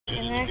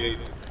In there.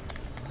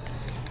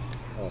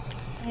 Oh.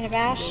 Need a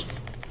bash?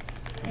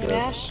 Need a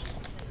bash?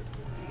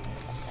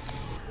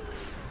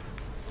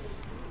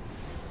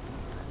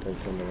 Take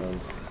some around.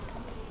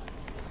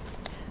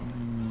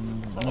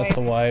 That's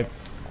a wipe.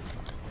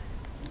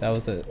 That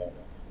was it.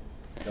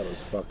 That was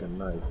fucking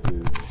nice,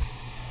 dude.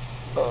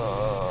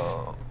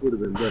 Would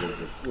have been better,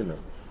 but you know.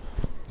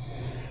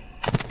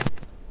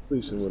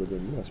 Completion would have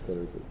been much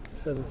better, but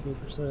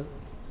 17%.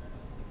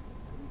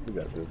 We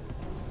got this.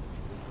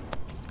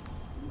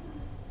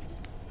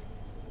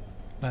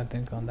 I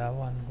think on that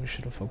one we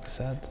should have focused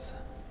ads.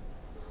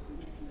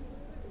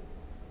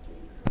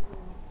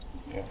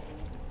 Yeah.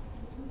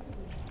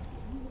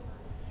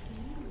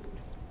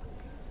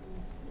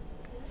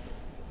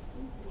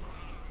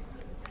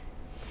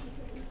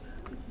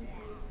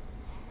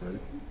 Ready?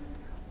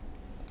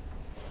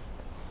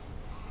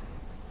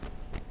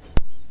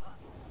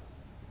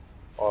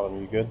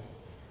 Autumn, you good?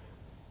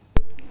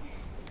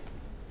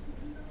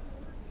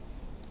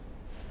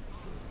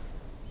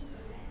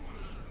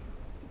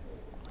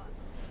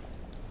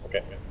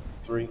 Okay.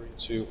 3,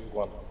 2,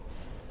 1.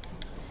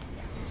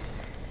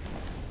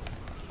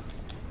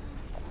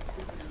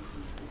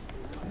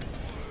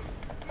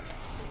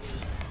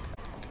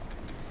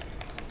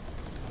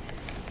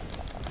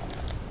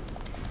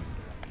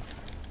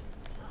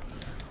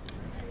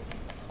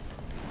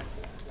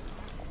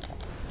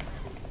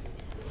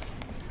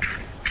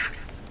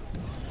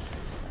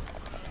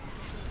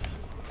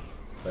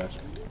 Bash.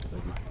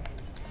 Thank you.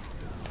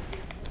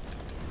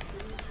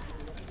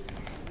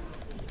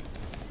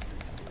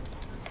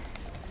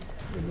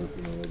 Been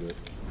looking a little bit.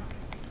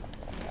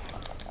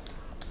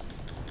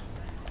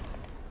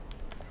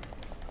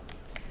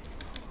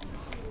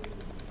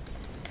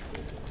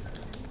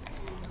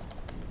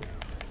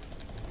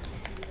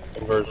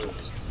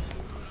 Conversions.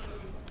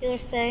 Healer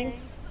staying.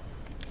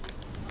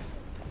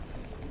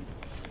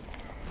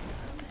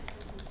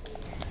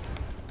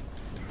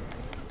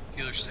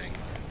 Healer staying.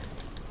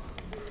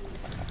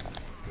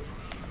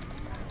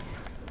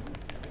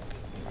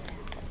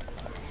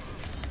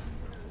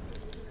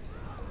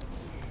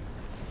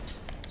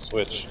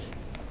 Switch.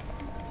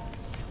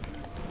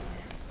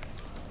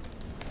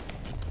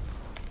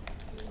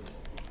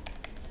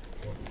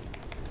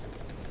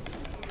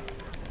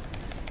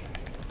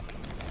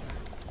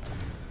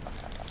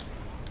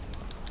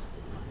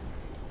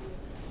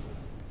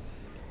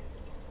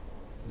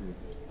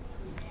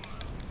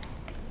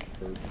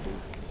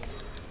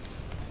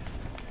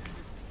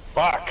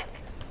 Fuck!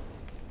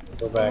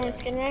 Go back. Nice,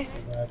 skin ray.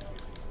 Go back.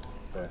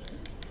 Bash.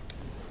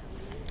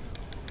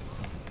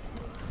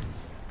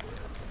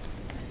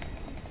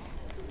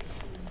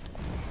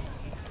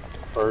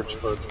 Purge,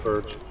 purge,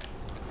 purge.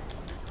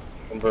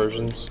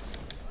 Conversions.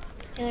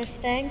 Healer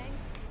staying.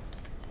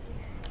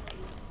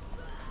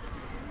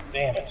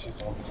 Damn it,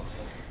 she's on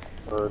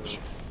purge.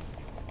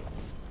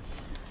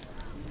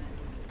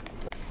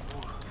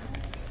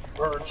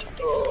 Purge.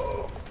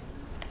 Oh.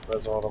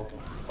 That's all them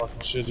fucking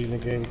shitty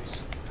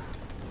negates.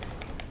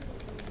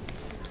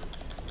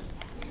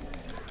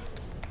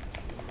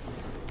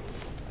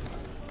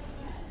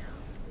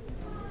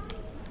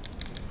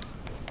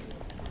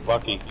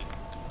 Bucky.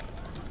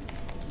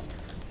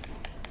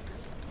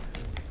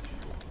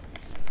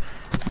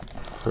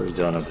 Hurry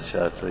down up the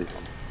shot, please.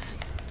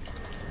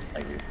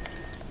 Thank you.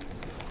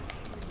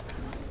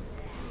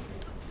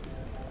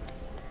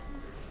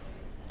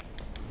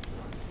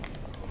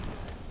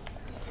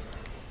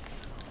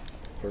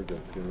 Purge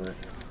that skin right.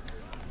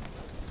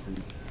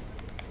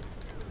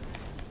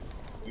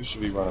 You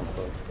should be running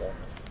purge, bro.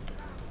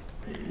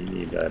 You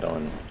need that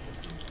on.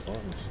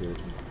 Farming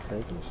shit.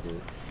 Tanking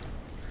shit.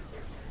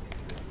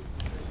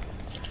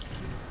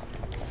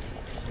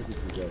 I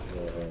think you got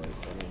I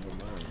don't know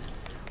mine.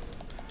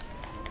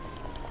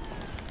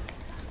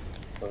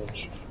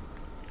 Purge.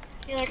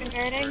 Healer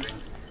converting.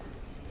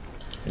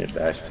 Yeah,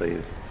 bash,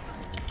 please.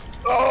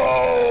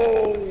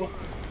 Oh!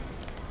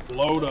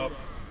 Load up.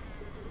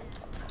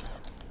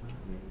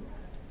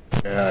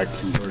 Yeah, I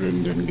converted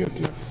and didn't get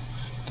the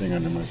thing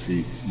under my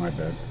feet. My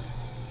bad.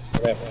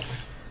 Okay, let's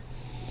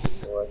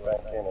go right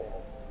back in it.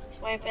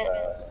 Swipe it.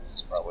 This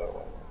is probably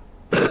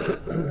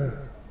okay.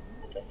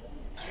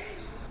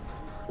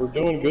 We're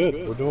doing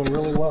good. We're doing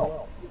really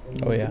well.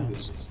 Oh yeah.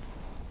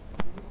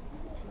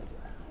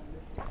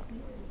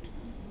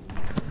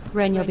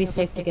 Ren, you'll be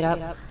safe to get up.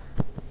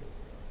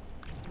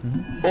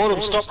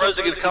 Autumn, stop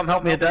resing and come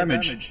help me at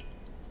damage.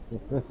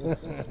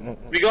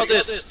 We got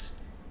this.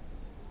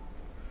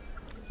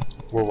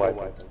 We're white.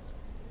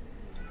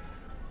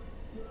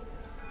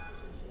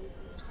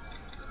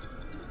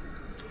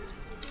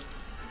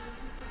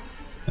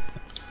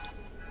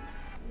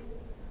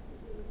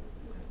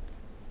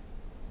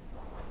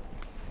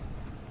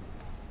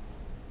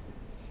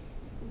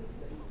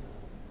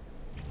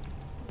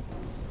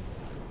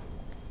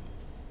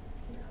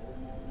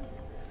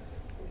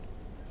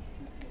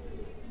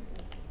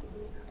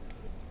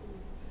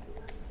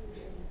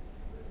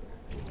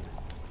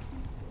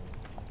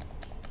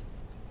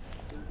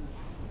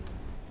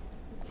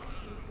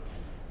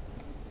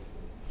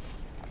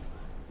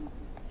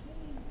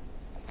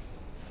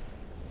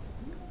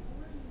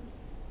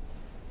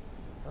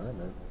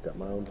 I got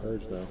my own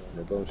purge now.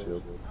 No bone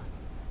shield.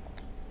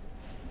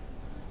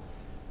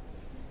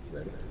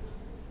 Ready.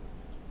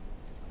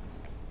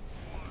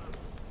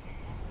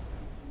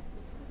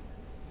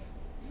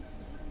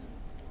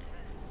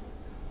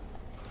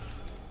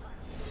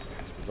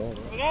 Here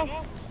we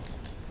go.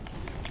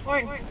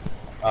 Warren.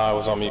 I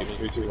was on mute.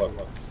 3, 2, 1.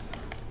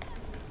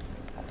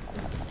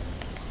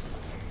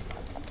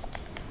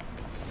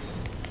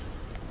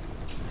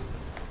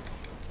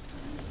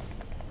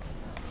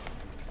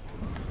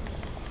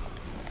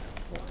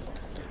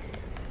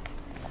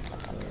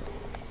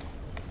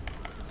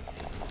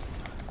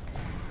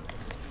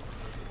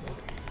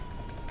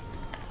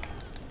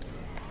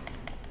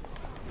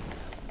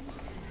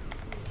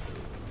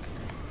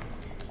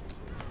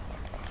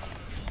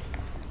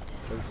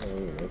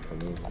 For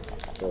me.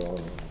 Still on.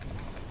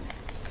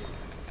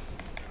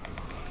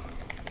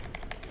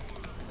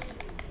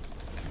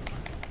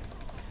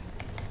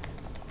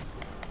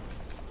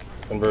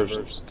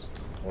 Conversions.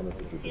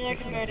 Healer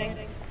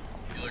converting.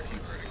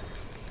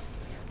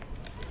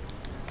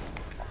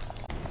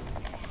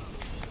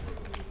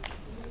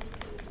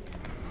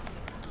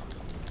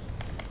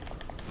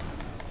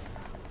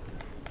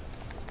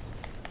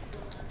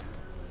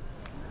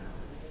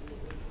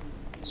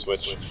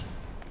 Switch.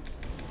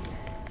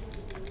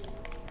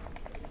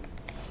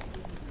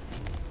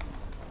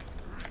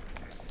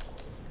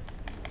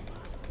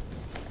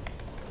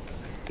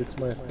 It's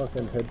my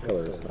fucking head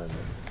color assignment.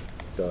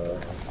 Duh.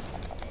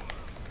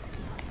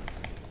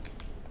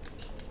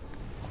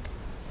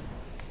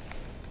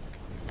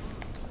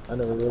 I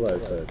never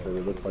realized that, because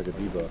it looked like a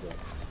debuff.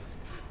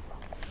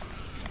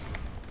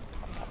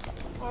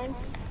 Warren.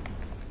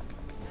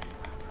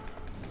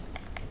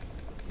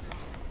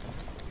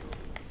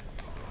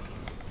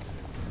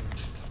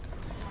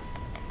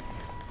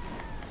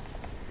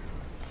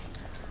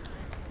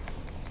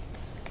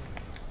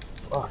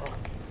 Fuck.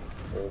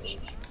 Converge.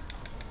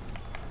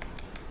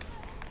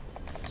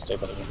 Stay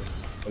back.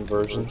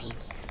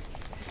 Conversions.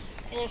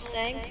 Healer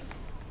staying.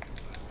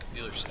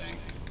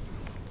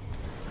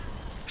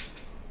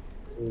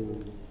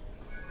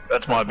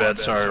 That's my bad,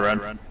 sorry,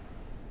 Ren.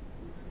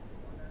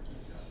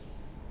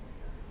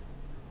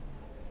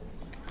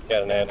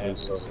 Got an ad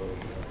who's so.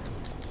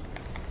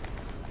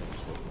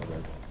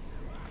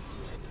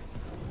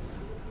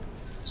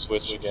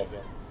 Switch again.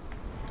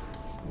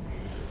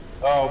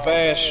 Oh,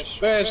 Bash!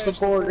 Bash, the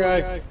poor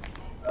guy!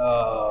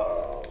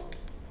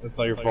 That's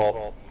not your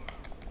fault.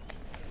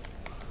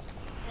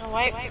 Gonna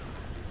wipe.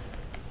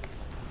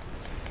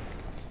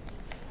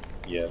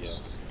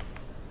 Yes.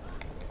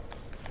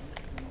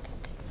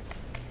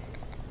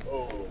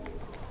 Oh.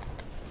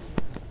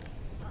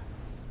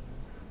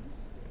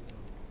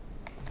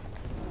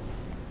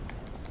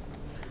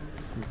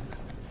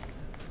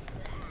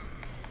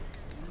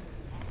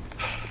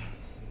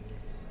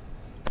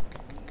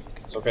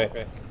 It's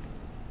okay.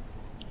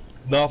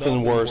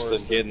 Nothing worse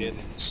than getting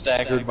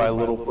staggered by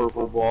little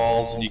purple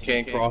balls and you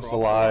can't cross the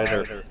line,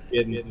 or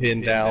getting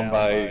pinned down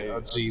by a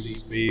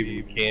Jesus beam and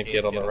you can't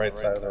get on the right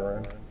side of the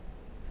room.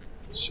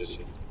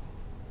 Shitty.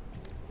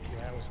 Yeah,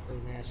 that was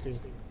pretty nasty.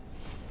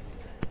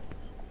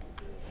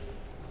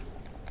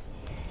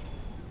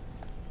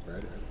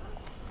 Ready?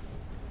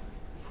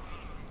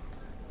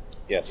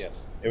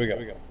 Yes. Here we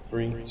go.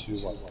 3, 2,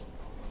 1.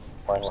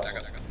 Fine line.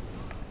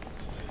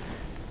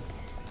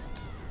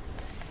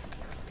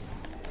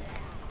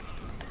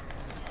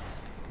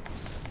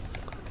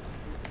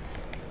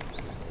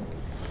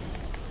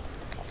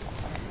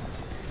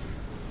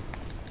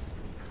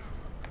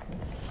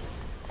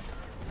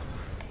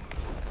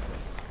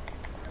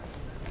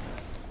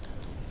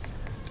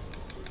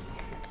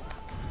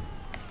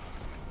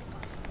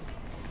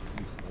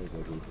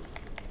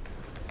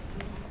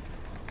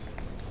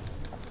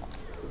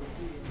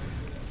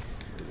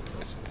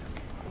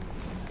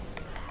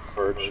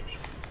 Purge.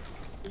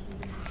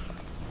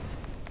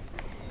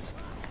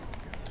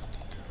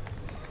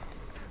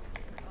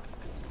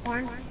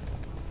 Warren.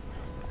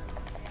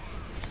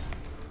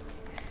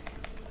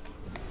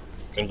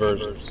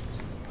 Conversions.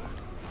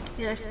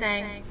 Healer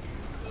staying.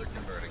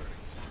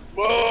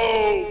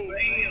 Whoa!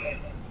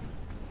 Damn!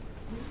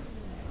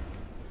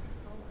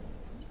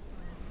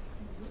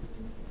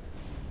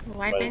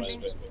 Wiping.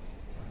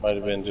 Might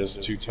have been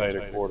just too tight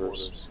of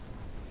quarters.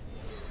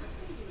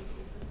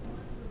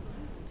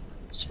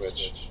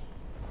 Switch.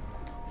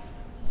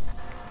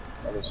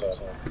 Other side.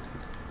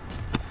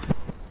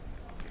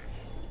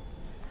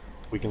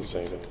 We can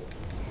save it.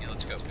 Yeah,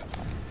 let's go.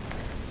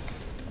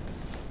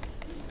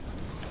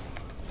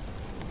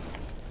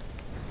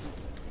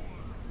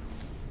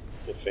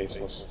 Get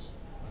faceless.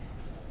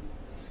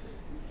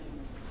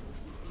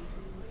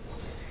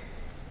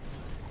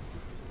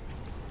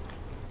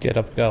 Get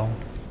up, go.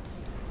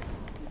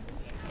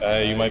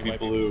 You might be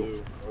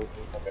blue.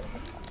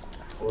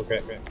 Okay.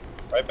 Okay.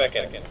 Right back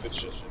in again. Good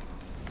shit.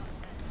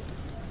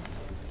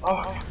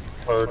 Oh.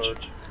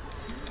 Purge.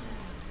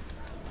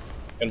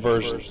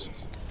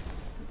 Conversions.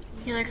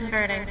 Healer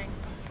converting.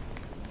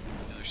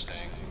 Healer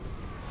staying.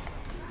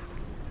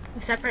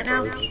 We separate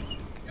now? Purge.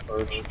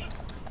 Purge.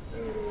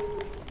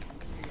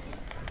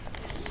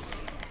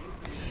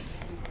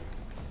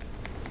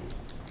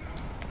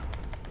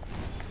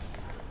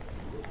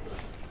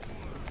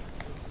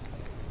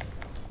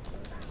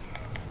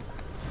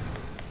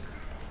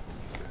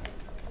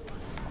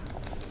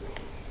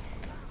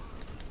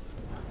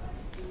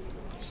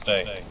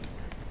 Stay.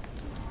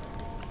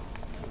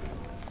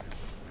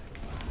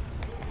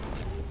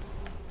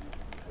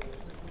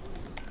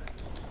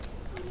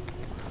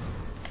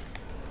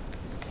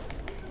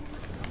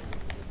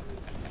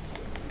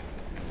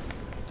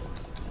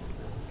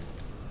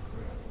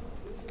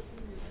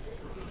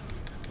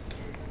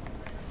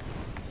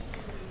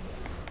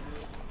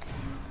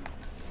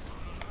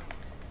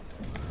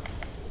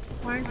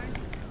 One.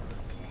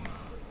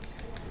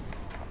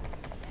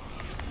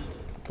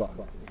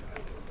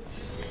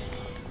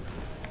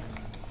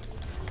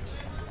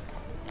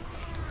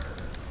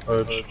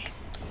 Urge.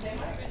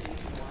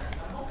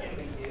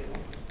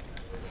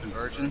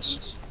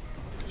 Convergence.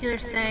 Healer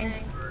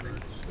staying.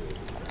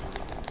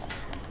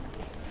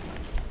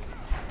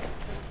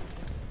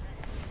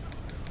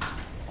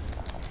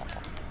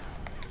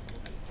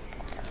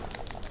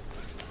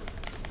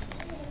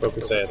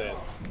 Focus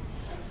heads.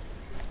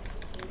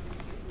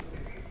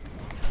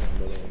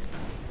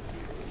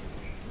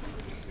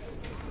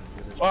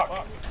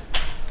 Fuck!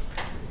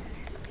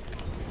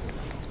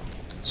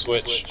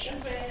 Switch.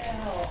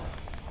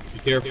 Be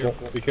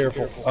careful, be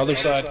careful. Other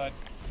side.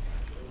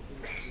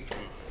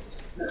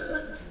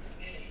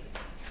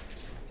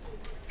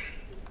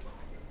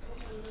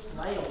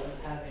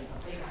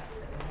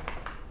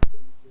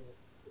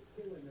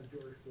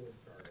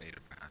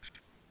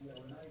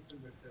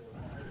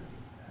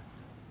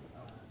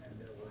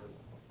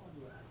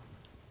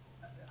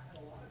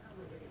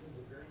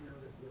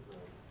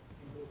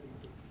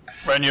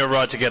 Ren, you're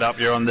right to get up.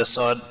 You're on this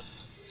side.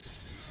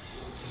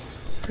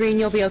 Green,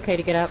 you'll be okay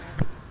to get up.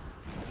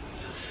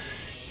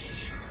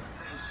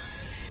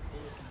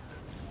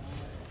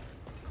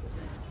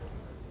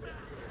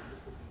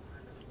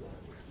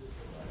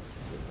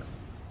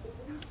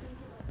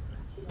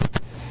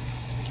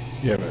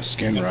 You have a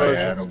skin right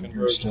at him.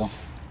 Convergence.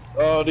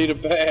 Oh, need a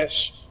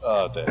bash.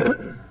 Oh, dead.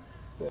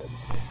 Dead.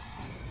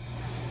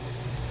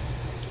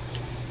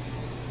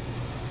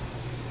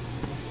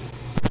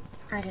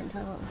 I didn't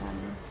tell what was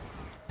happening.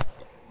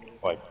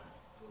 Wipe.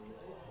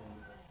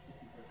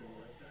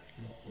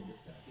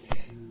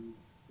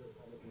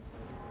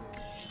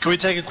 Can we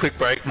take a quick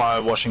break? My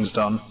washing's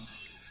done.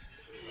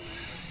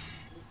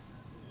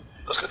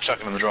 Let's go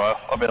chuck it in the dryer.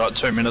 I'll be like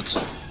 2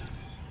 minutes.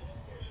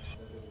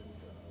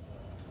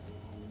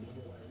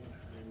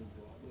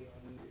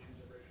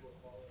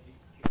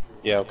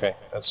 Yeah, okay.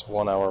 That's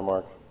 1 hour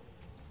mark.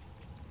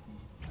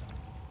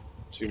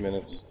 2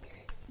 minutes.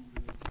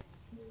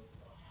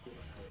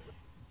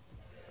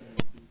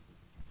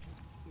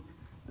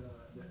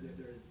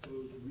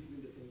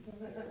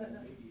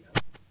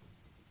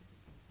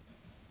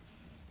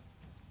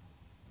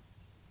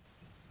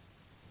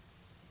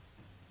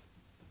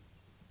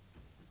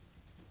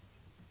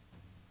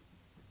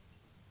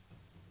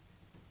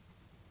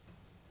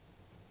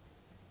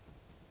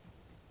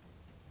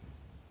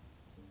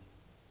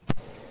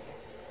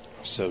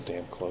 We're so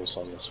damn close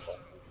on this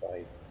fucking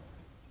fight.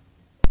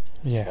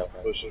 Just Yeah. gotta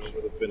push it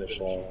over the finish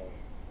line.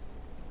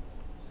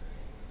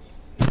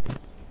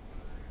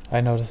 I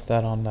noticed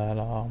that on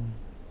that,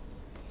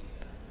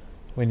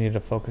 we need to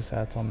focus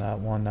ads on that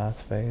one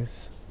last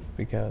phase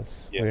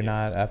because Yeah, we're yeah.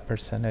 not at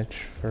percentage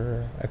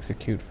for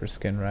execute for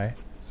skin, right?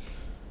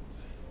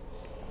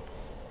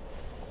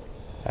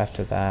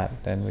 After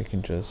that, then we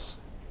can just,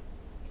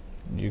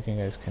 you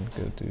guys can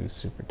go do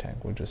super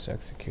tank, we'll just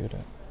execute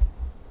it.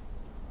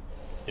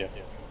 Yeah.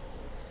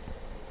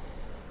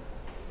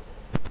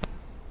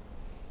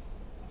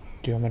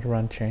 Do you want me to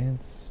run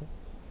chains?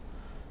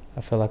 I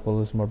feel like we'll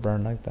lose more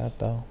burn like that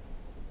though.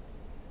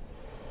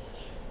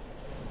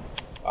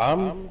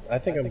 I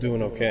think I'm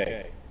doing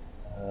okay.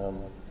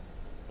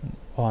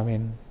 Well, I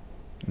mean,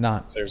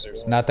 not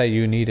There's not that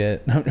you need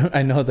it.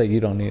 I know that you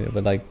don't need it,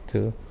 but like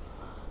to,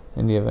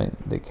 in the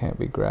event they can't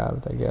be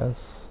grabbed, I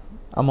guess.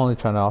 I'm only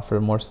trying to offer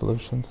more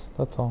solutions.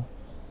 That's all.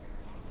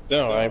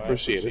 No, I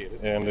appreciate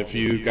it. And if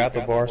you got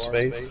the bar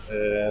space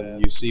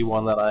and you see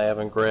one that I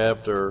haven't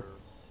grabbed, or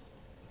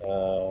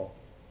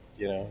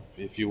you know,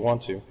 if you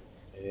want to,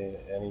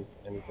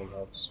 anything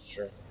else,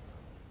 sure.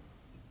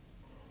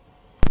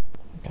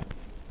 Okay.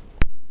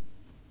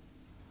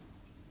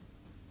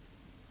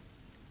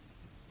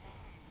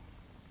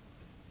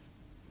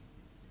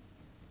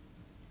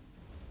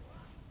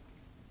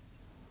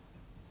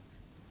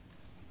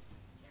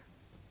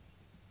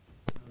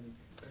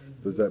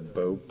 Does that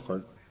bow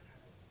punt,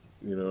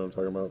 you know what I'm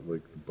talking about?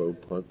 Like the bow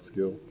punt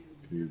skill?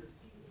 Can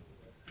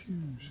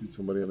you shoot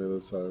somebody on the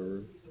other side of the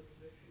room?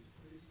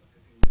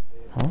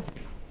 Huh?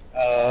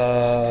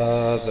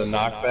 The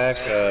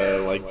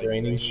knockback, like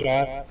draining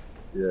shot.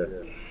 Yeah.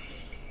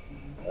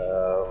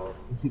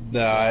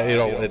 Nah,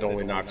 it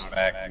only knocks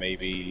back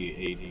maybe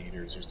 8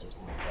 meters or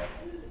something like that,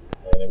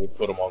 and it would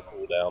put them on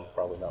cooldown.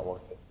 Probably not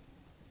worth it.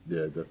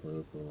 Yeah,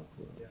 definitely.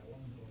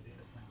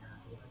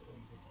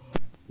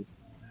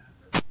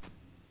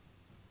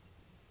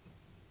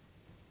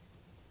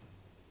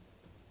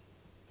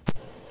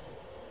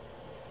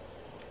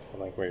 I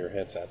like where your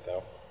head's at,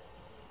 though.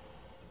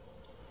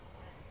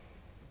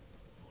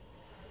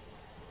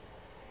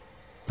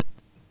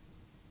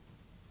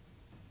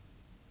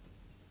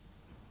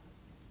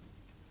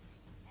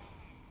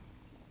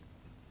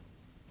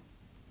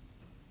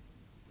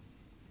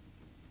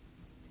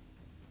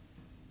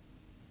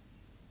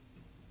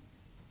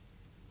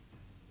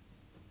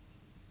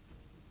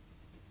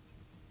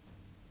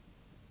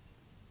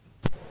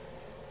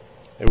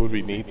 It would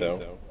be neat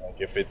though. Like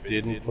if it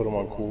didn't put them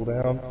on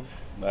cooldown,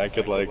 I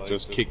could like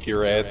just kick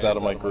your ads out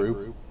of my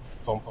group.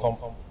 Thump thump.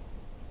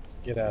 Let's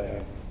get out of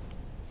here.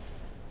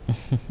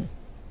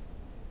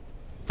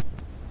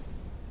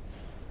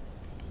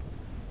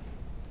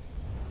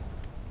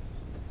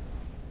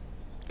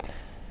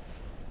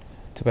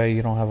 Too bad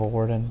you don't have a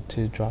warden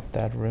to drop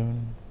that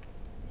rune.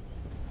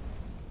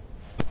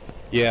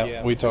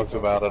 Yeah, we talked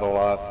about it a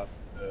lot.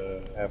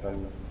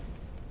 Having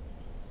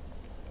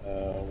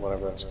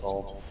whatever that's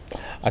called.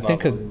 It's I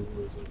think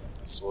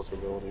it's a sword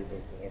ability, but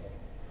whatever.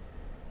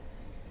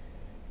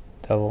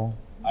 Devil.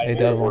 I Hey hear it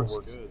Devil. works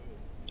good.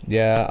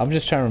 Yeah, I'm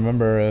just trying to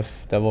remember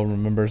if Devil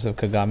remembers if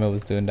Kagame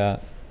was doing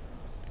that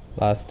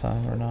last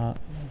time or not.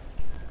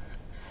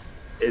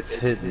 It's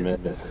hit and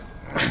miss.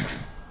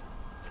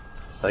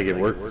 Like it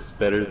works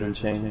better than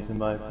chains in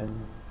my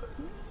opinion.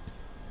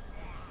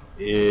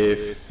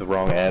 If the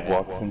wrong ad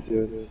walks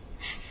into it,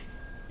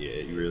 yeah,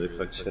 you really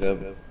fuck shit up.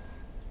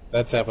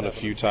 That's happened a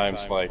few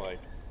times, like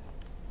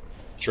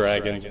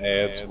Dragon's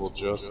ads will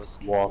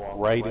just walk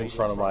right in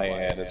front of my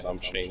ad as I'm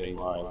chaining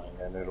mine,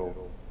 and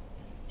it'll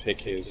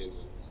pick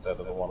his instead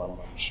of the one I'm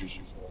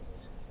shooting for.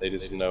 They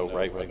just know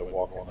right when to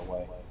walk in the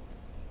way.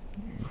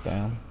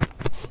 Damn.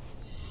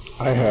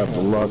 I have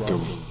the luck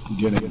of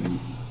getting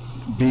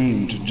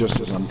beamed just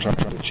as I'm trying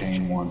to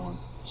chain one,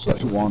 so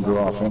I wander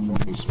off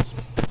enemies.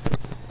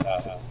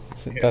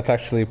 So that's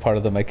actually part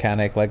of the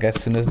mechanic. Like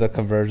as soon as the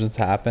conversions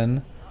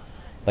happen,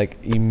 like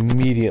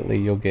immediately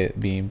you'll get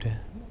beamed.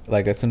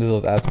 Like as soon as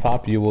those ads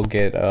pop, you will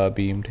get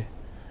beamed.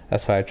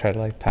 That's why I try to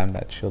like time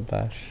that shield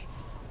bash.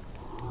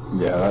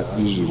 Yeah,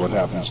 that's usually what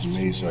happens to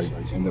me, so I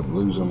end up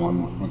losing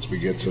one once we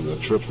get to the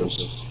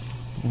triples.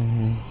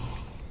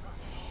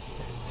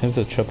 Since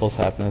the triples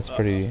happen, it's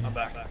pretty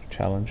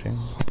challenging.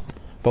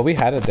 But we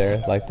had it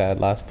there, like that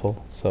last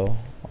pull, so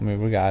I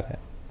mean we got it.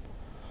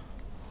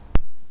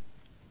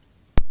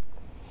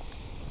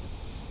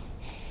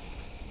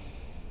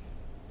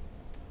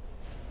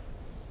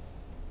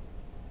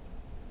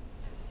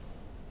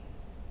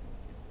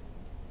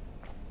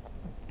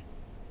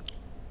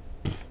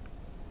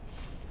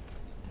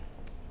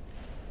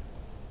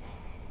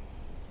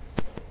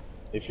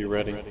 If you're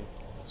ready,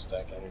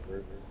 stack any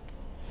group.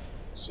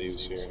 See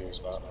who's here and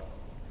who's not.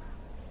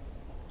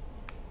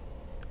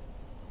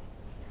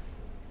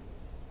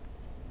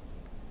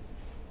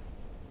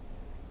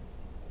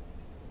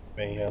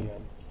 Mayhem.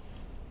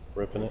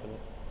 Ripping it.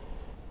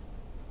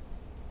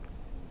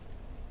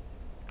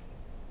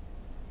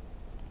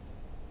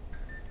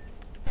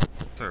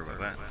 Sorry about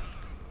that.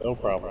 No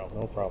problem,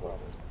 no problem.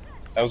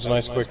 That was a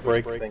nice quick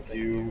break. Thank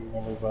you,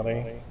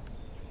 everybody.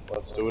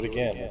 Let's do it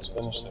again. Let's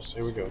finish this.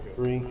 Here we go.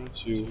 3,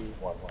 2,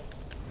 1.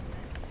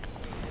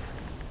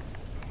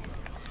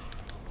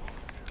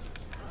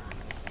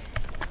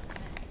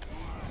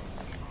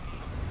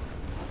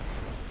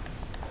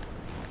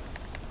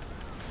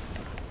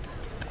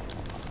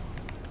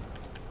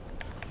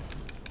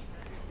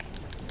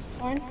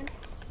 One.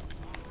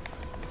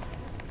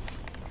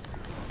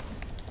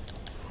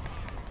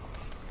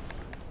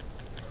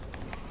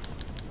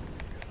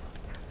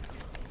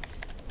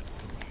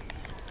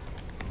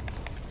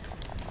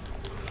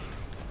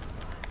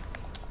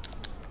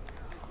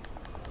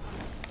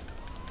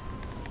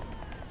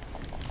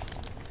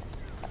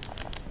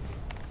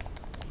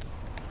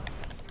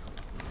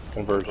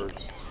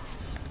 Conversions.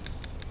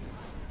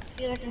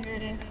 Healer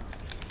converted.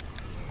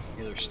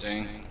 Healer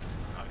staying.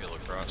 I'll heal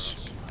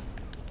across.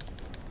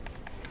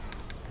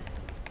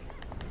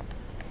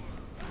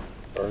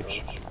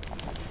 Birch.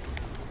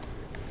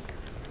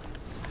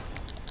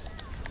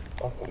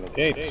 Open the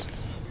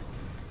gates.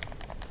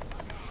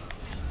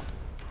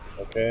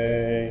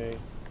 Okay.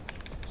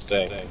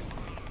 Stay.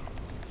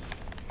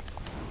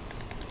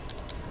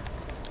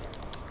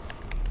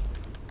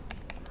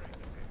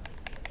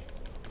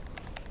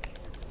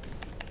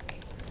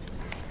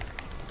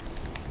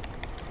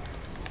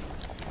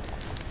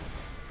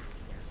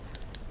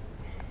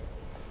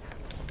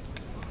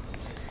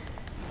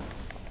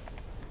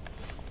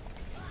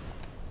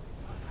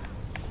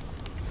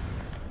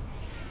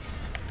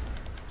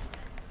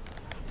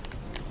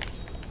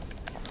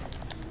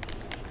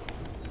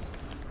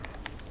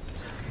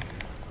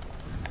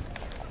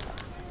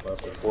 Slap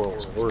the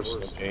portal's worse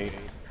than gate.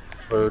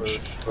 Purge,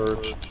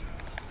 purge.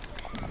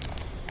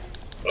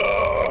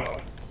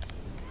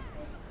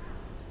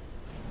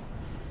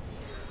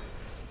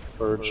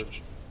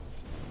 Purge.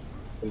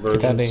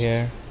 Convergence. Get out of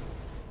here.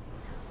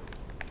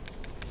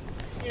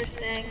 You're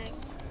staying.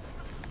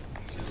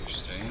 Healer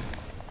staying.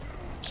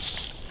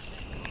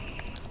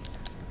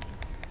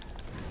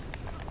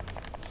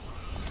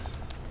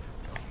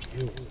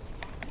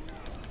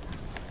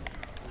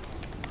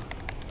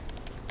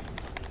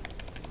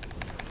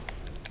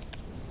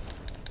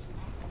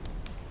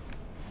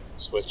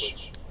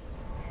 Switch.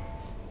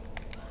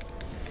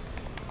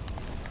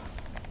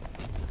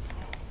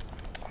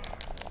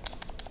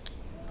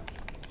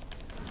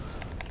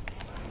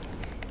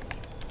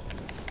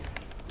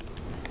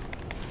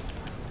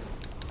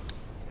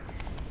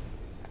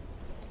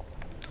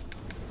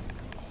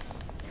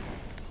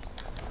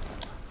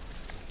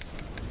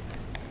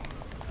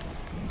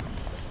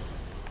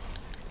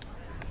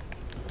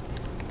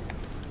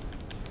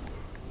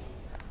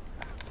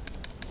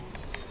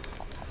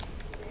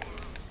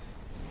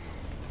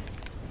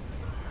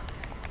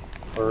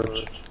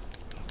 Purge.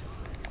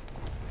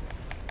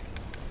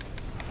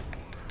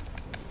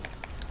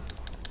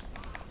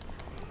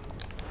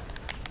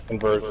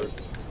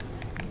 Convergence.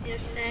 You're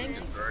staying?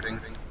 Converting.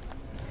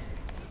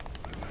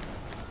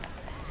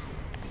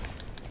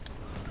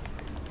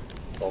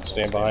 Don't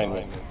stand behind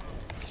me.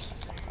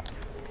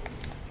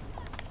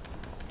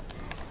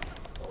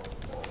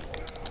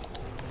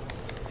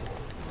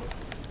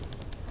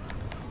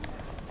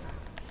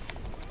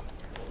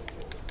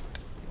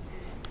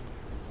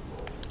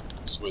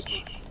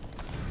 Switch.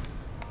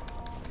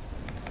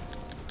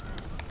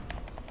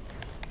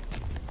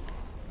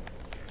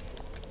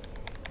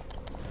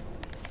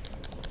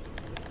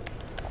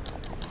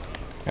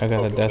 I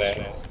got a Focus Destro.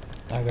 ends.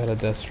 I got a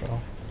Destro.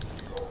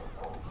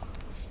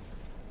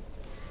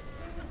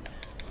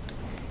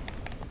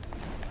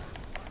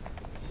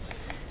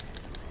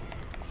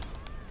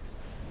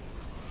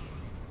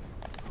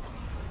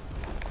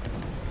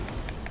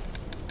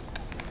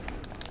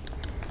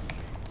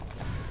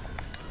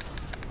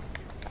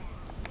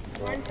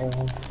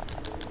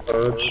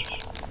 Purge.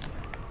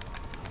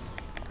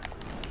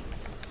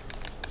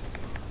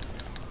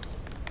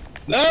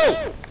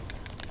 No!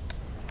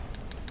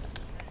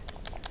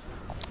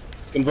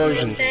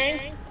 Conversions.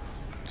 Staying?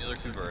 Healer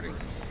converting.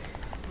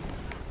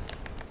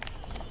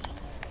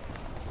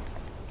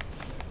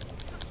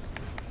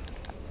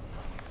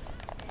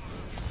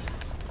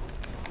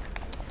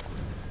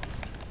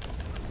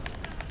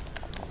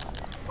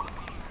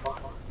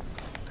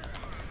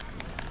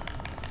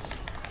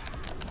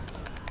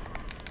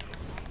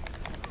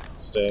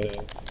 Stay.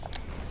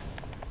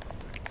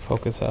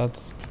 Focus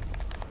heads.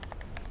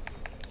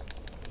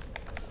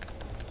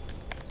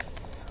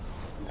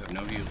 You have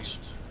no heals.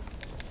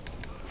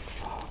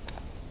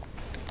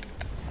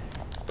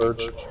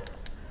 Purge.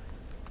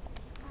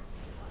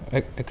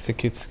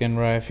 Execute skin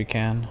right if you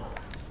can.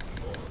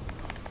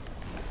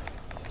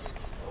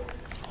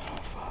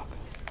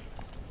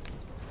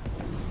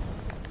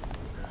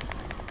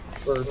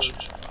 Purge.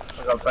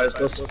 I got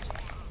faceless.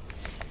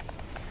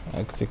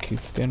 Execute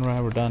skin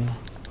right, we're done.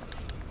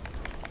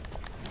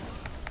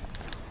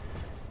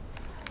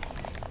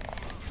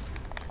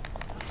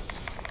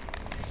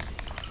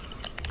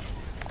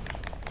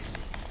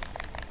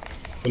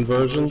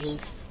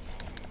 Conversions.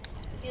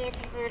 You're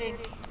converting.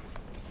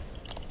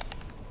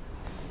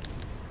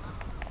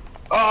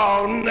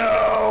 Oh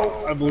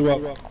no! I blew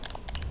up.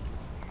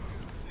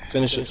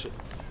 Finish it.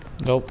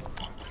 Nope.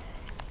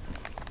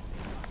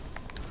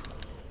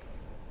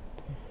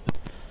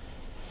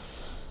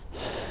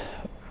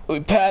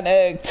 We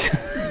panicked.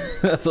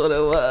 That's what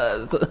it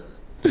was.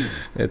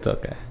 It's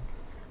okay.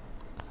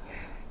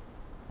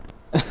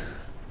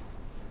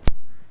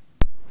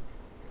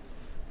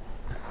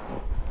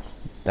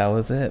 That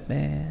was it,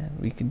 man.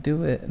 We can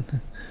do it.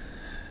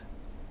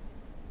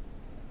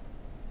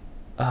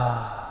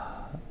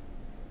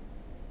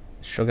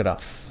 Shrug it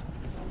off.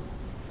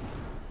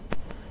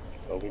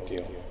 No big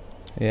deal.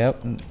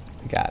 Yep,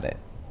 got it.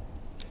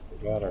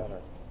 Got her.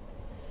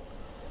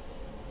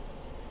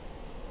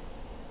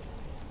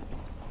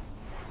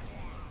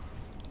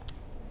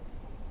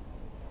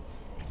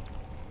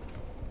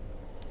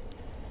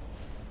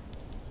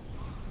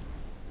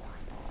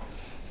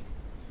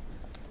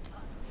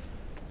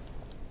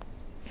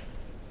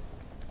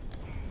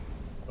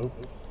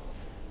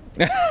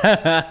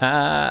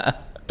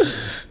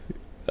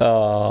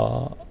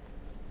 Oh.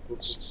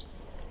 Oops.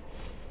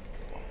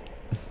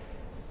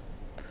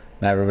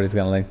 Now everybody's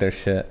gonna link their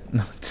shit.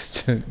 No,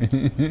 just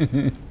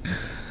joking.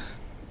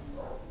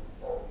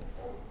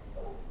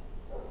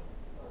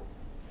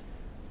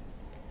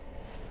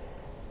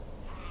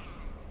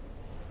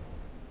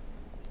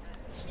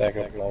 Stack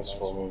up nice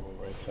for me,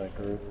 right side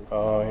group.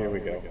 Oh, here we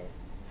go.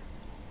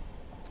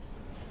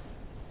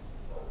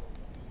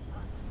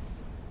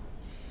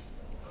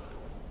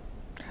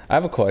 I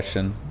have a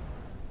question.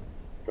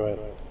 Go ahead.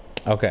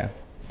 Okay,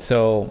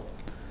 so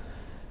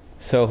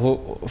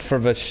who for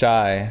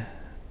Vashai?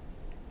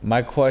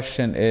 My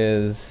question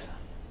is,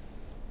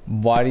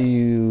 why do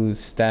you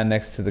stand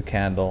next to the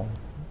candle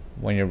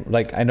when you're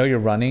like? I know you're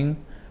running,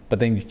 but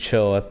then you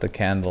chill at the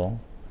candle.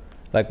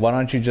 Like, why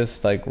don't you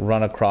just like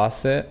run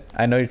across it?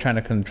 I know you're trying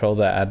to control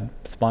the ad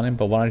spawning,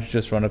 but why don't you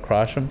just run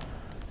across them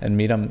and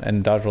meet them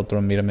and dodge roll through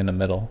and meet them in the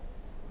middle?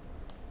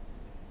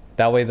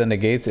 That way the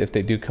negates, if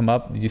they do come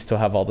up, you still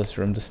have all this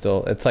room to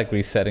still... It's like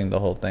resetting the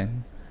whole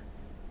thing.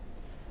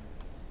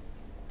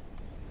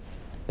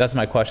 That's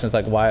my question. It's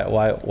like,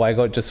 why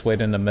go just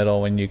wait in the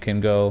middle when you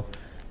can go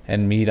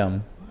and meet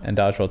him and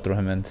dodge roll through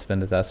him and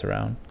spin his ass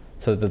around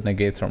so that the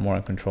negates are more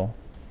in control?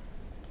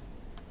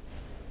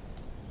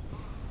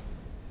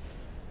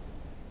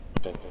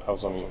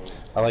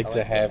 I like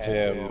to have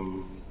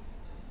him...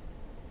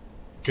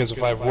 Because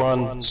if I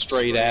run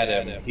straight at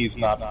him, he's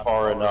not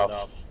far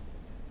enough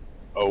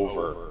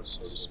over,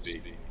 so to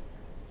speak.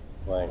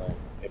 Like,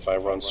 if I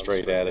run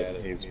straight at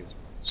it, he's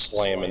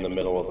slam in the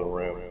middle of the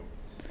room.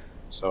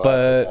 So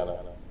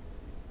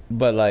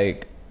but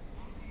like,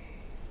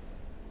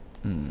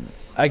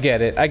 I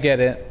get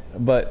it,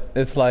 but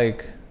it's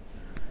like,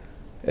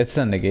 it's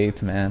a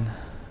negate, man.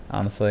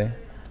 honestly.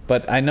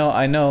 But I know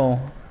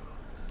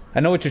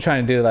what you're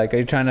trying to do. Like, are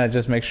you trying to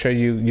just make sure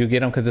you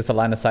get him because it's a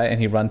line of sight and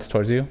he runs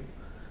towards you?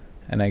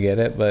 And I get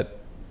it, but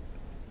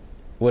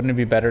wouldn't it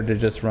be better to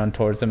just run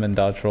towards him and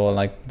dodge roll and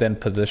like then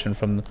position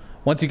from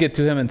once you get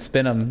to him and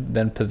spin him,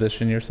 then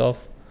position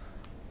yourself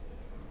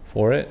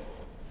for it?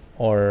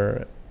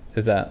 Or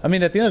is that? I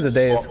mean, at the end of the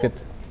day, it's good.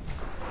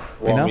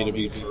 You want me to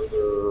be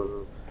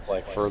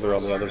further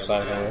on the other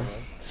side of the room?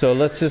 So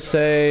let's just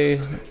say,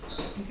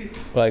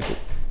 like,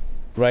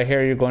 right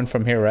here, you're going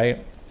from here,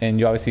 right? And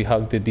you obviously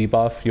hugged the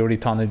debuff. You already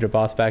taunted your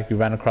boss back. You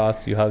ran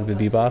across. You hugged the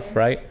debuff,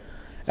 right?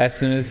 As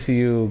soon as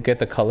you get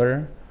the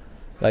color,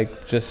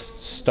 like,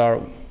 just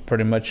start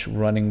pretty much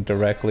running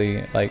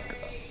directly, like,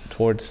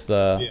 towards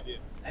him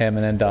and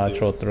then dodge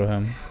roll through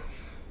him.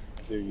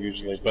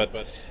 Usually, but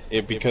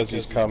because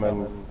he's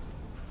coming,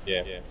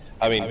 yeah.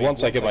 I mean,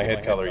 once I get my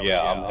head color,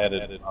 yeah, I'm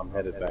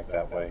headed back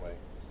that way.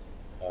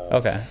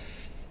 Okay.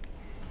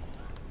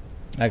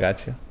 I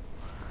got you.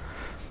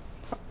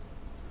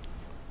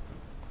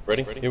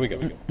 Ready? Here we go.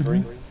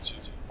 3, 2,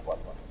 1.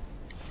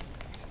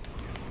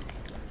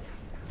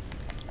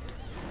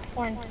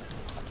 One.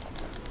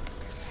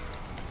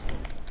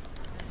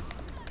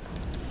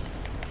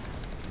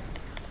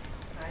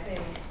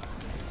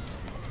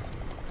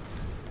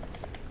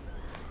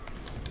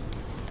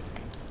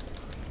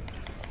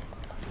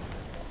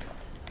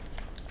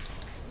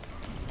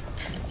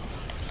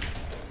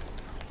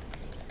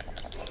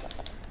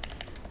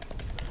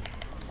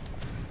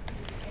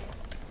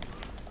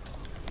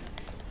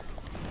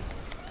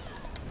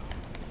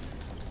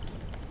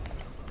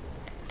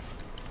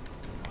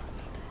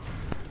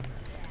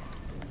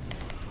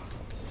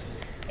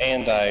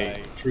 And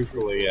I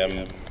truthfully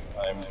I'm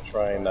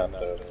trying not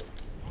to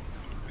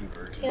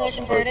Healer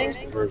converting.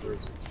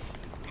 conversions.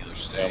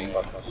 Yeah,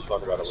 we'll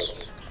talk about it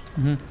later.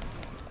 Mm-hmm.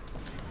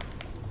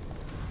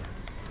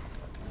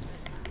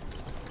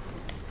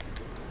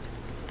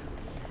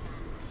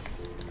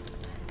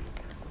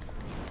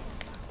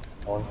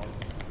 One.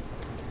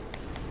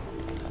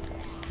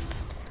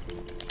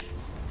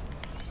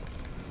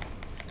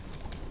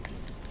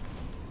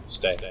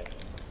 Stay.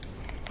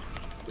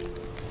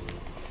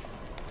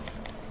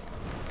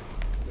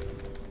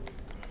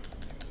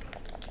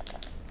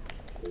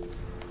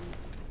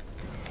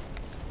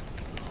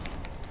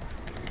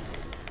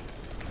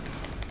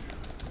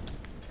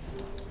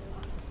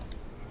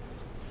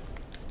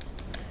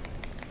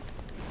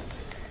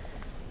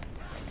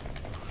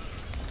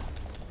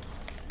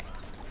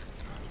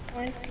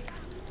 One.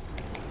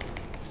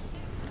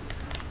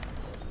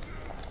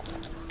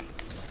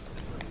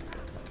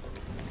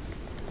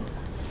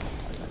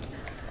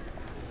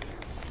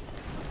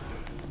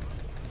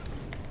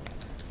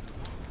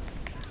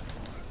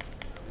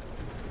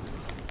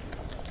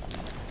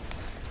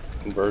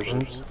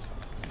 Conversions.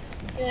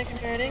 Healer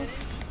converting.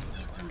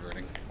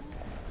 Converting.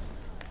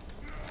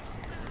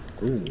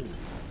 Ooh.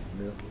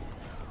 Yeah.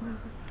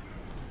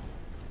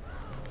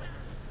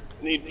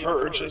 Need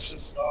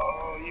purges.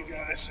 Oh, you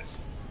guys.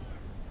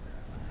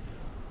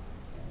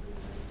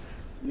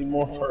 Need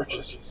more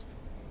purges.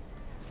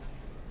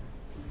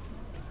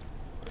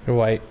 You're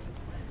white.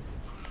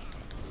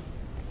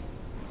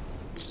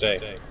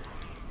 Stay.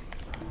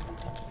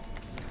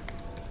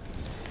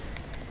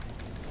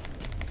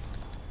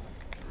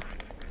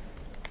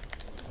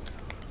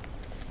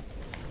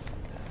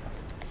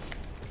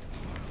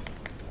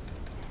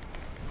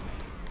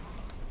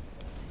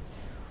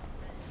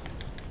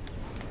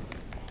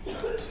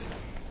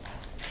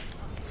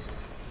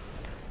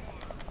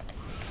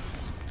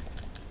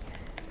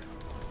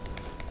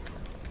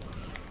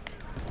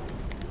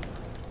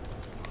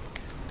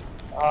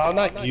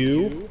 Not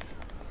you.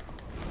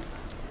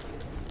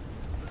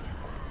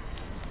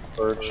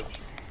 Purge.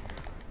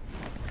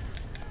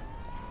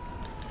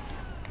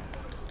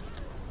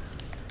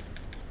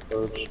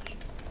 Purge.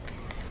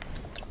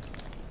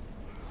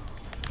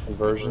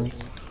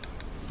 Conversions.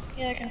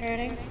 Healer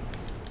converting.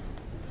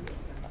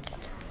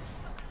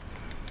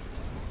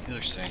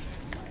 Healer staying.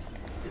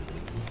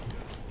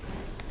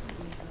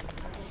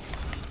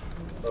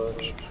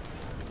 Purge.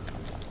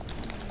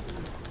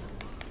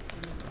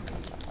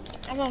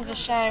 I'm on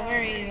Vashai, where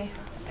are you?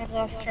 I've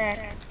lost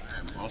track.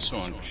 I'm also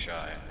on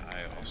Shy.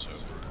 I also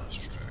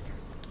lost track.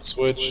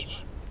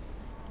 Switch.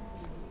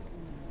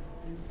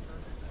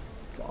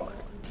 Fuck.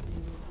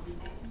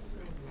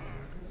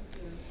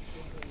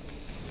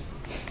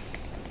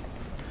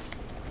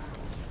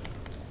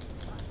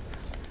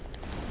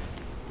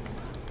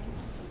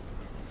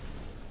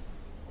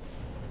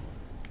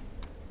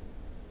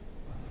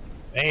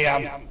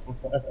 Damn.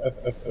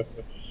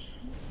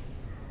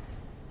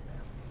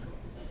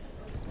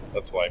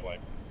 That's why.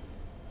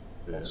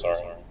 Yeah, I'm sorry.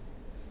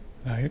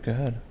 Oh, you're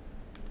good.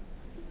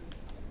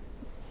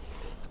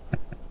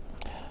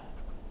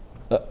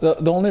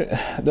 The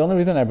only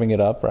reason I bring it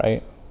up,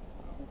 right,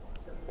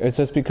 it's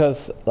just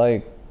because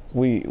like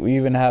we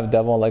even have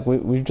Devil, like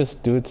we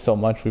just do it so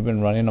much. We've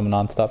been running them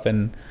nonstop,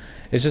 and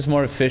it's just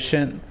more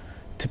efficient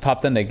to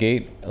pop the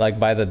negate like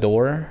by the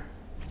door.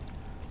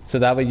 So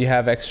that way you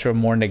have extra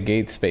more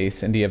negate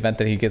space in the event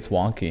that he gets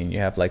wonky and you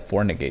have like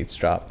 4 negates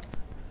drop.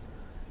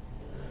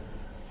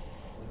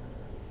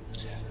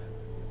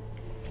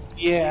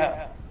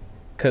 Yeah.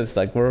 Because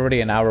like we're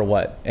already an hour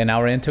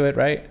into it,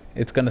 right?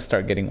 It's gonna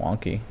start getting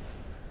wonky.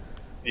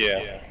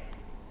 Yeah.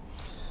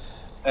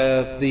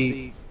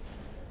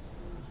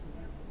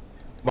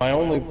 My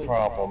only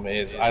problem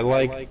is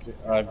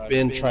I've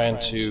been trying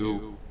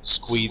to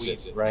squeeze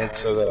it, right,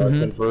 so that our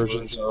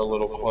conversions are a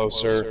little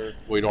closer.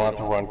 We don't have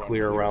to run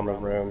clear around the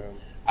room.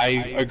 I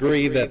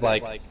agree that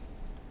like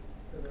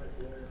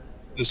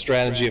the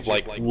strategy of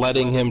like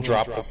letting him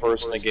drop the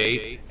first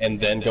negate and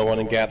then going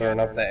and gathering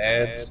up the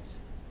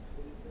adds.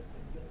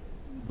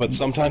 But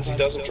sometimes he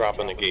doesn't drop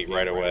a negate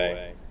right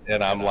away,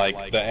 and I'm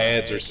like, the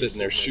adds are sitting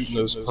there shooting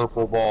those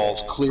purple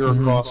balls clear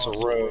across the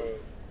room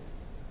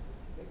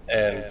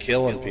and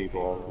killing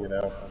people, you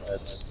know.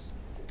 That's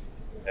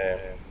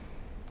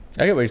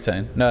I get what you're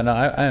saying. No,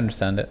 I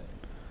understand it.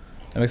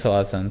 It makes a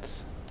lot of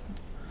sense.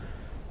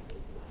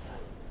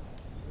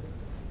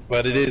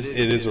 But it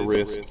is a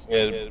risk,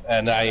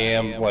 and I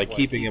am like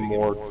keeping him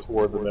more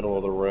toward the middle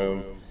of the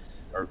room,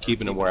 or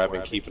keeping him where I've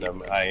been keeping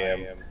him. I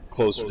am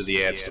closer to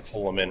the ads to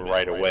pull him in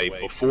right away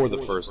before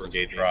the first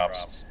negate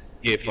drops,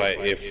 if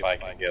I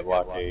can get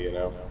lucky, you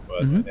know.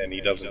 But and he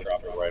doesn't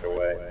drop it right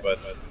away. But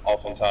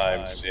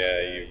oftentimes,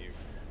 yeah,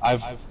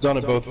 I've done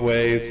it both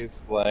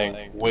ways,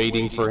 like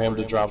waiting for him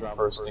to drop the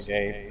first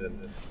negate,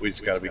 and we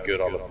just got to be good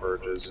on the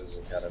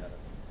purges,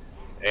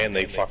 and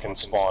they fucking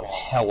spawn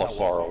hella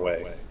far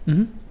away.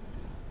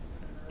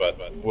 But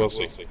we'll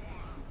see.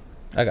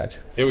 I got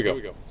you. Here we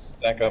go.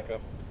 Stack up.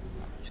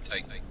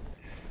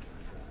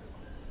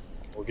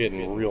 We're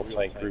getting real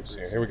tight groups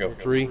here. Here we go.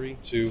 3,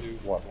 2,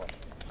 1.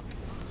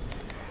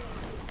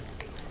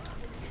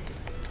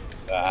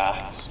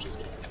 Ah, stupid.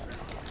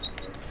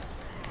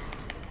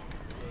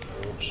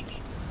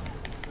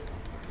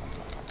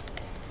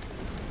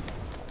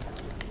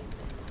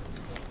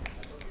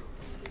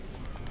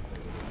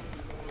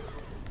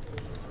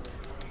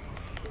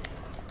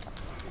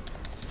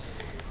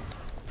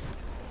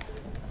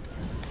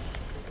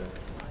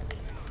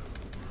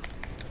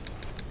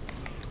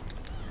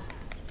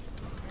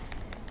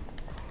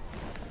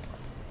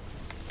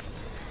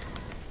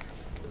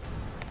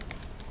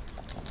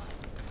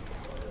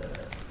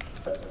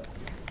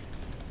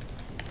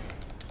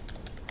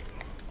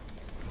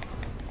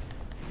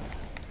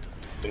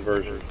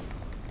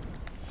 Conversions.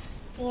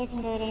 They're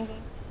converting.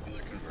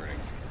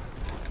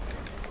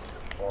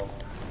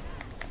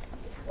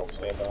 I'll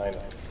stand behind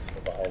him.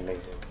 Behind me.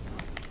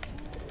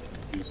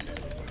 You stand.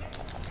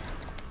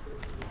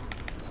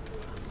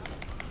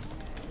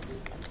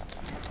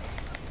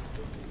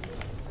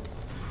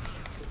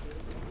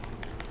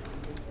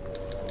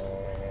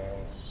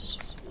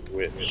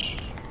 Switch.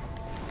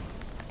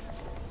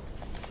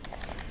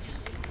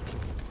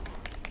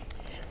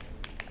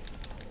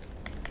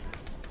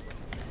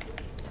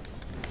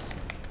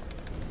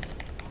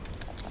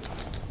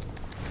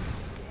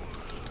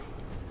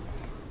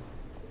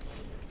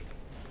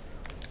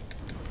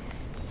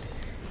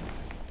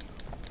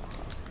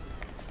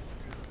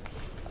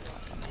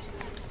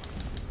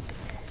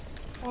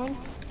 One.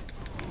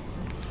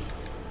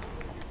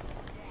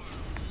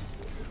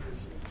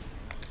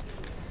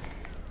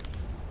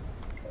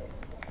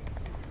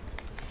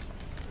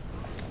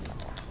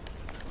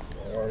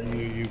 Where are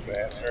you, you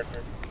bastard?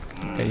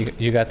 Okay,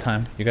 you got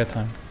time. You got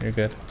time. You're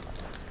good.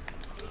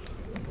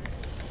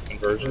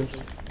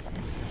 Conversions?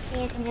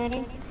 They're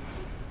converting.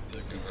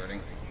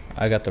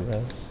 I got the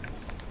res.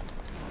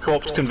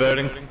 Corpse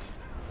converting.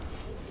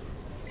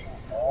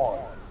 Oh,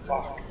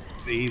 fuck.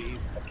 See,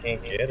 I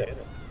can't get it.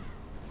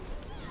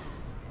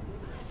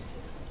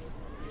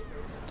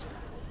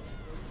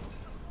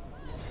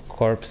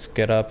 Corpse,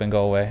 get up and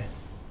go away.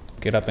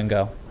 Get up and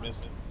go.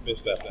 Missed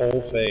that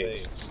whole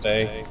phase.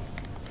 Stay.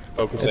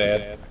 Focus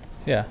ad.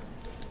 Yeah.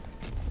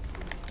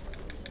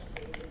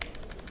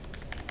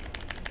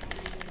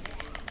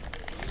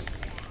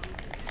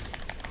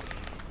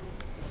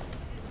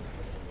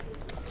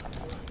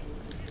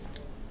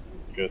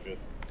 Good.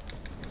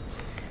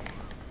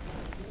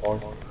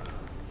 On.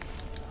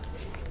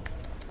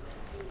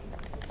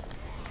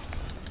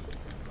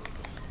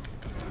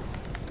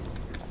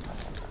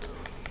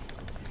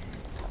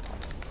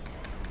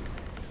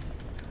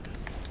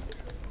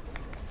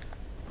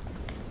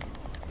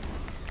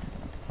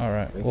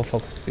 Alright, we'll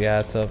focus the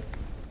ads up.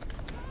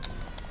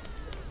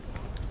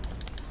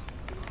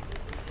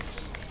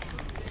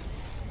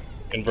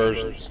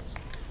 Conversions.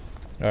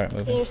 Alright,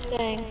 moving. They're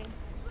staying.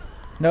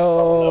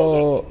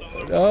 No!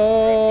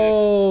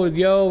 Oh,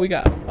 yo, we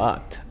got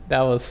fucked.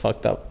 That was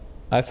fucked up.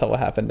 I saw what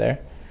happened there.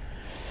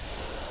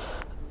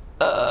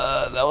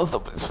 That was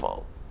nobody's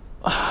fault.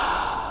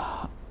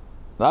 I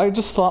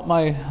just slapped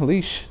my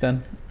leash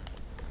then.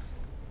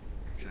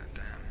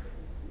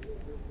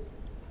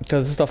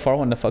 Because it's the far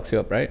one that fucks you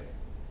up, right?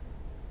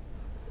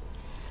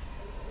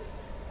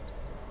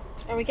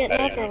 Are we getting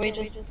up or are we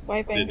just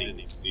wiping? Didn't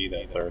even see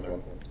that third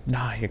one.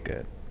 Nah, you're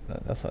good.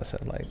 That's what I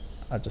said, like,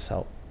 I just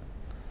help.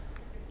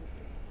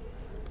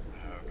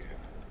 Okay.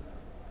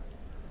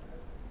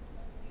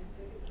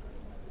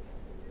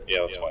 Yeah,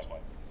 that's fine.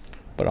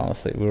 But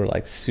honestly, we were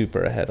like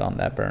super ahead on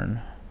that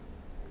burn.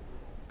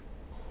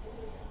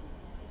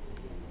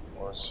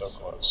 We're so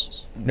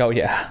close. Oh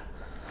yeah.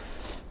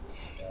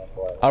 God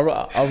bless.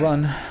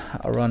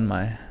 I'll run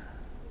my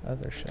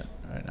other shit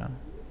right now.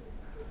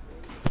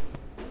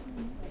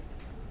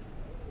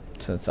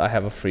 Since I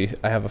have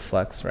a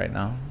flex right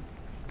now.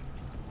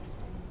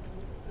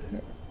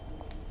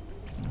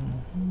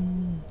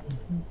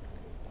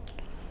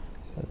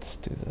 Let's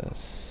do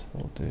this.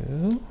 We'll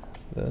do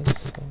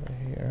this over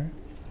here.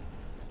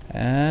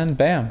 And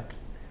bam!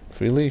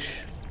 Free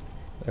leash.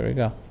 There we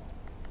go.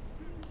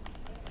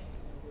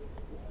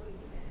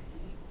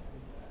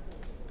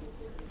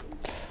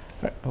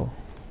 Alright, oh.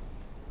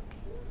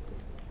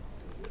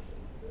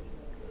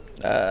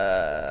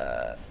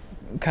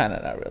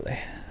 Kinda not really.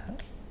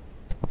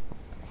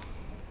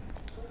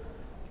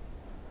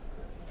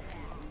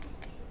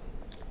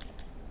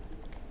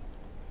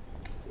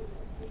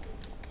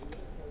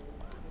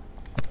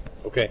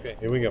 Okay,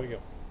 here we go.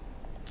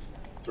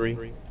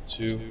 3,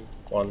 2,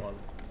 1,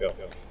 go.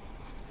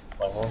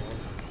 Line one.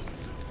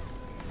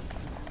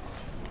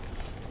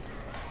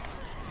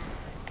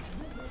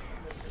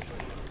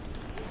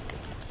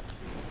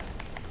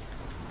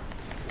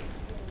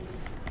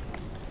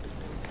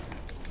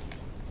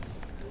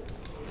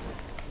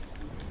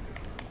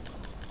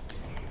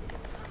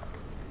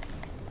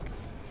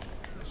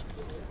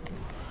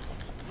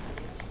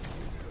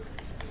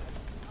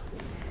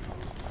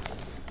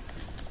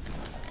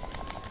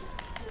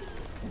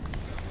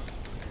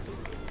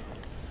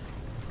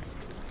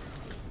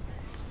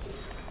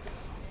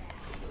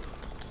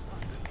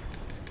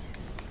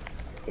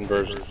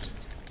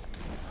 Conversions.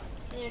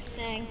 They're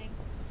staying.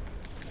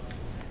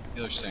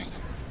 Healer staying.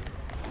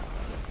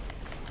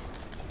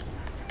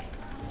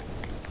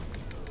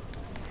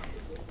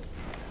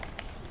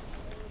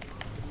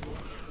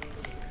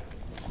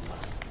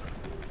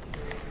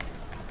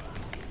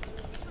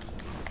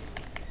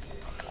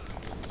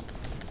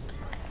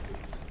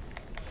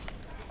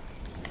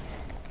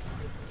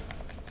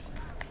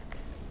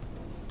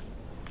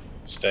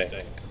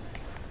 Stay.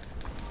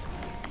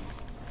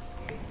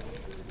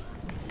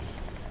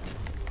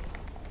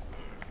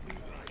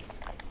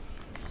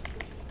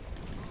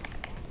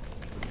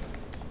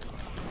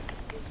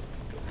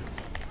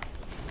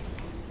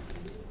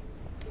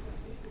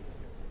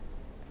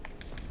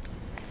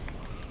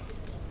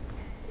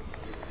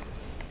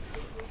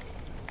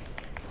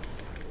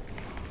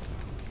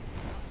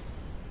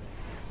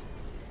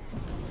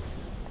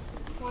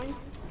 One.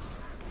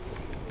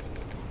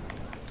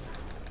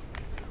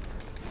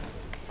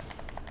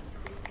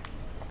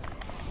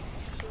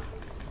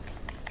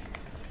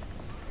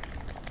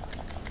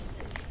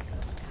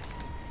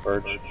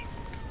 Purge.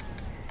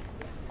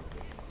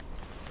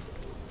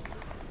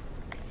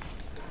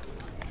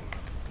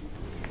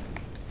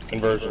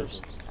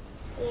 Conversions.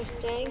 They're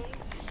staying.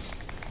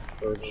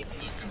 Purge.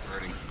 Healer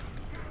converting.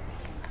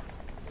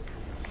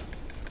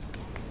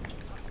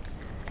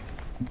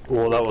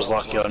 Well, that was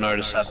lucky. I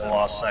noticed at the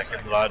last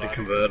second that I had to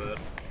convert it.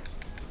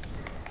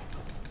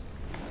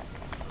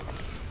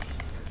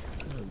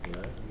 I'm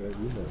glad you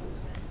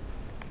noticed.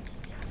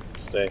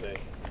 Stay.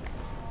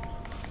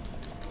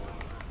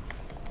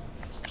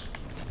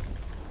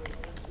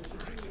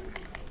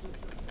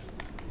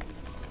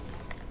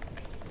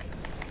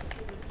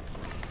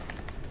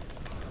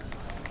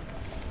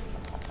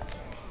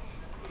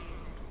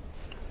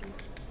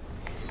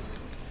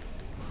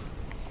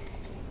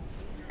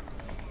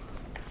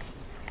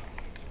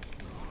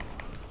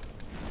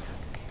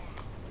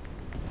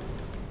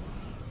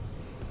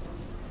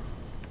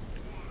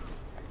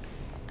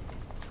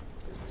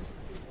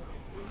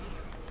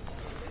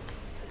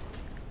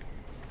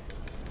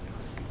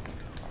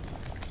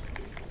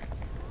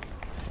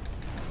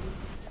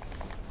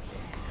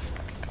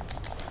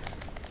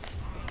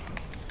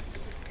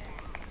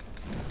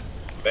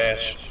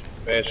 Bash.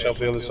 Bash, help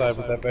the other side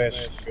with that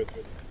bash. Good.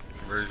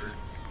 Conversion.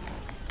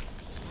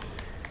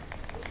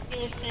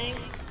 They're staying.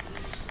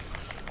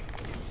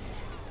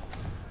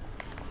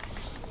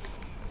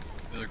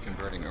 Healer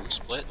converting. Are we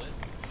split?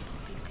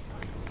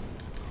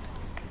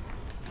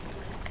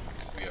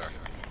 We are.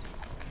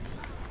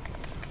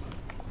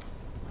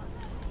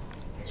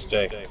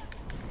 Stay.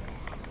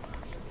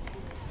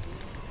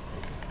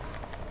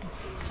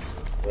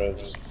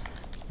 Res.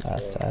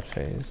 Last ad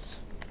phase.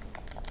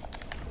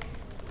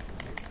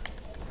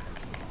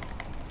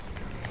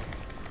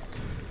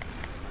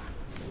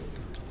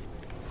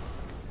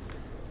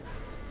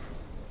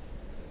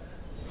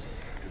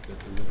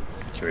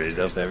 Traded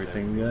up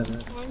everything you got?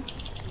 One.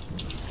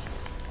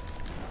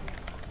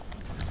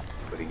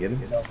 What are you getting?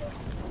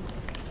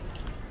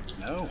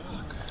 No.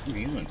 I'm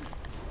healing.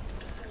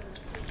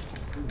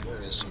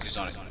 There is. Somebody's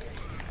on it.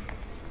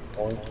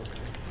 One.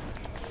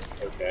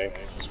 Okay.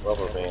 It's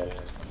rubber band.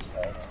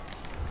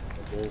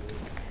 Okay.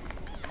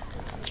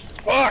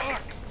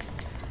 Fuck!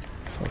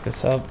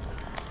 Focus up.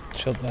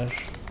 Shield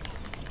mesh.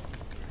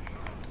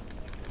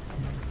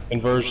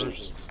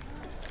 Conversions.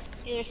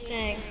 They're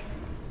staying.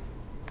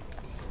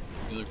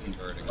 Healer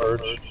converting.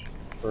 Purge.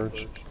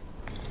 Purge.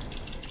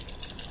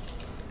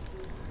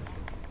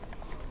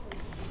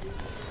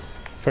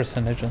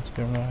 Percentage on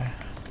spear right.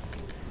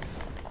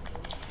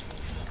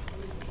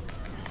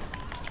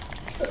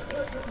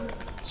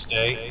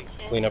 Stay.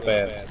 Clean up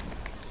ads.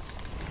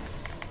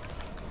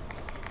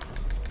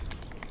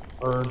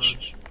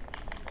 Purge.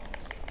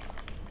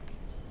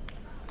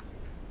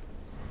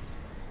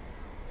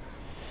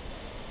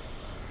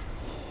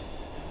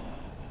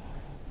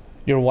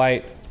 You're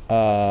white,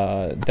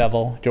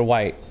 devil. You're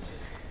white.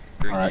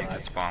 Green, you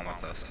can spawn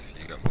with us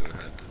if you got blue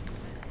head.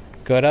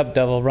 Good up,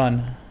 devil.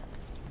 Run.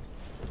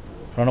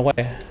 Run away.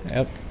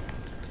 Yep.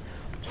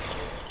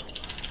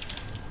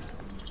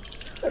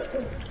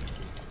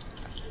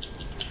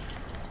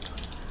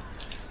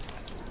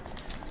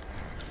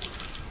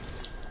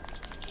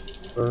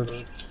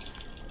 Purge.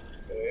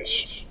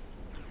 Finish.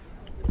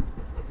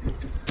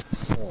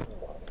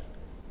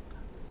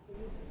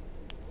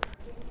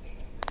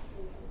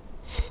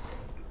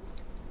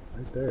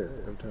 Right there,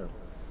 every time.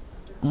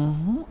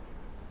 Mm-hmm.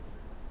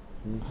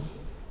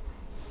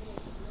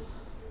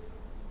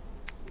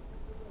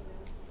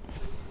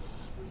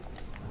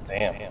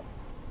 Damn.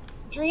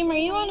 Dream, are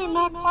you on your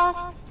Mac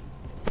car?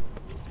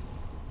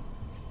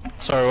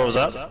 Sorry, what was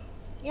that?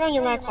 You're on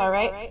your Mac car,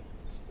 right?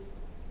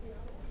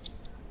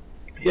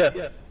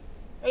 Yeah.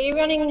 Are you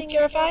running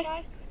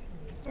Purify?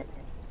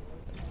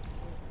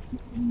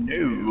 No. Do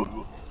you want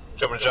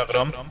me to chuck it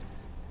on?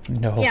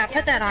 No. Yeah,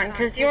 put that on,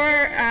 because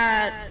you're,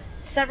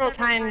 several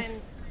times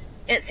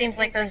it seems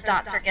like those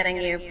dots are getting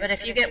you, but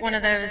if you get one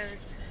of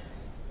those,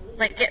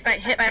 like hit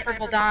by a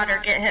purple dot or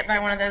get hit by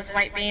one of those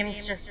white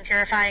beams, just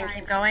purify and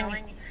keep going,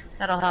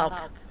 that'll help.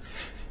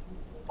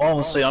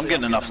 Honestly, I'm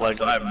getting enough leg,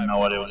 I have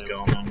no idea what's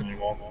going on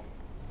anymore.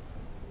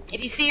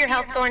 If you see your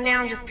health going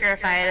down, just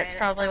purify it, it's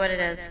probably what it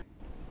is.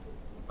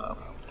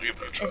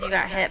 If you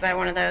got hit by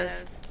one of those.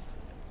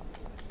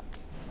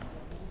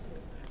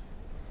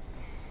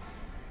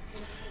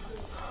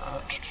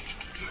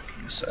 Give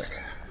me a sec.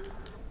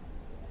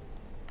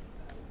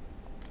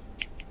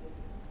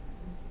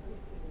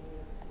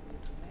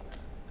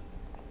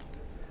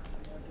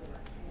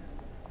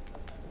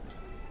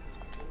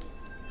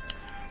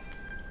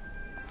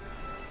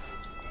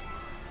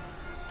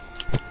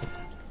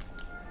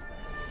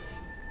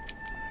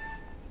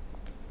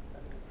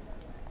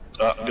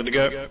 Good to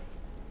go.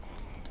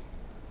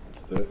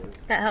 That's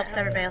it. That helps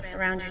everybody else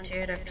around you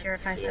too to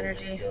purify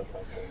synergy.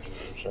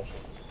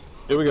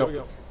 Here we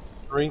go.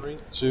 3,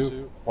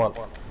 2, 1.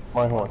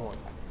 My horn.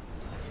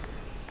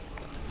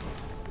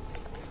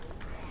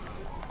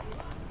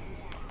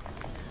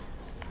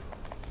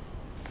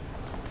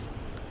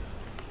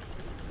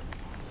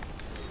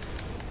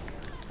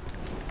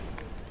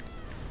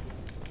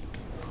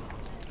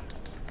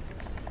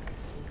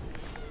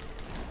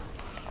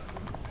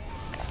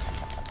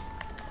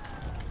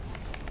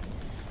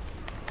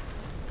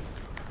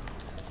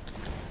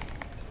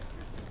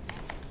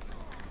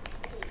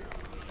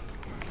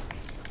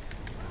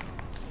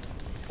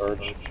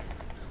 Purge.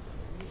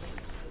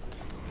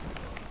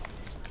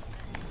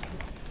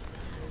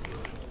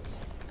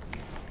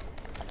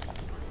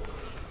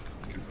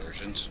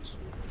 Conversions.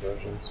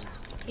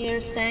 Conversions.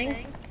 You're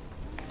staying?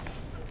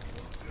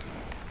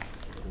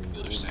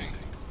 You're staying.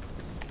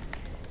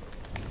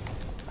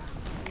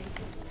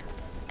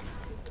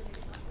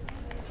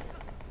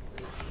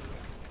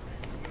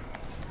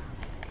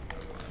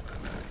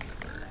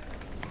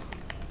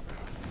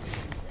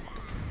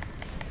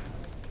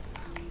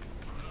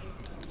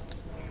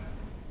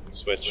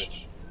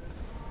 Switch.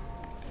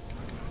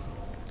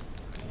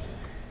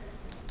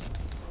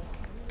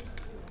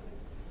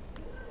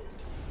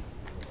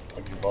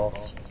 Thank you,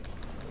 boss.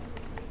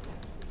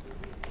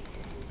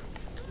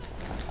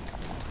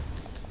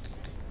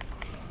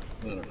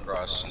 I'm gonna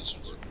cross since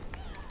we're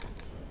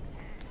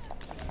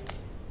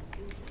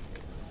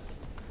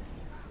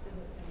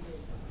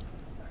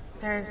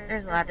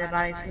There's a lot of dead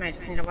bodies, we might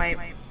just need a wipe.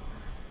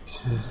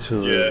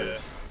 Yeah.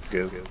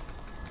 Good.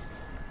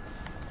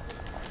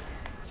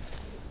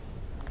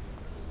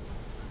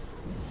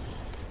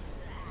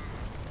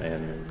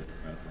 And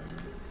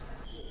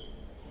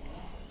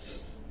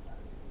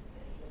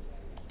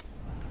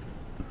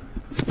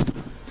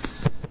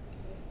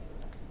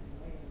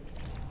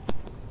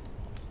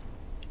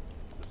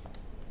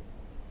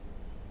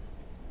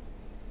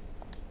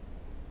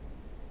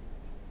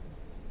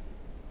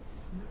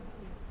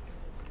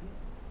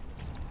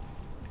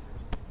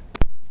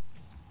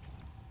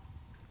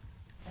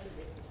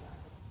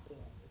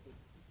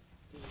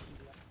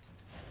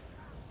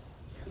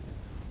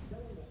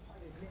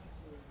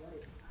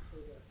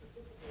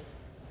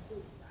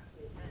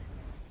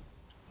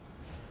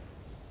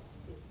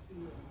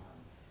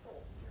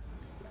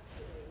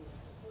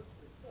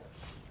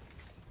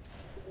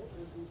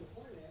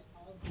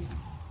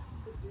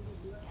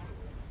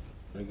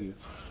Thank you.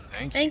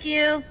 Thank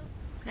you.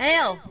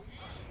 Hail.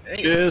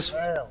 Cheers.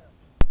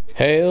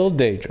 Hail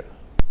Daedra.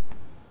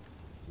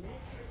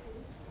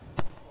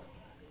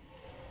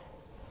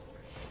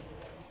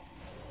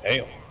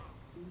 Hail.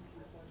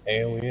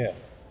 Hail, yeah.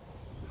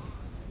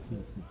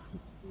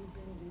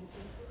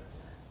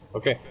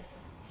 Okay.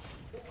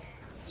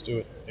 Let's do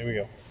it. Here we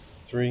go.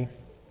 3,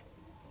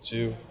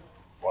 2,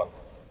 1.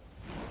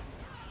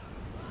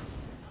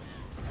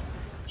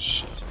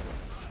 Shit.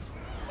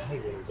 I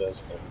hate when he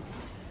does the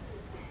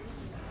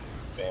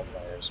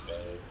vampire's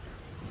bane.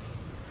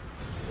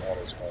 On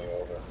his way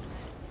over.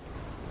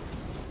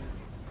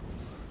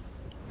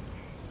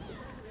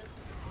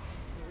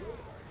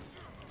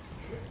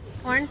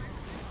 Horn?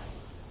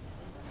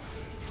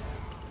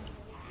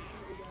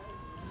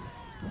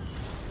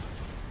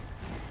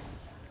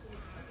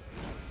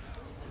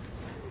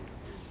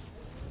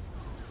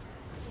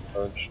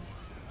 Purge.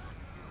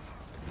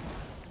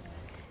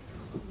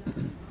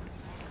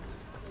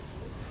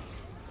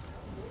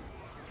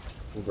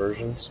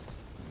 Conversions.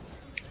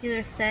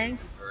 Healer staying.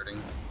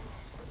 Hurting.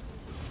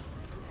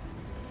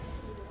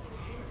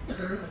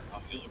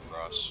 I'll heal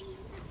across.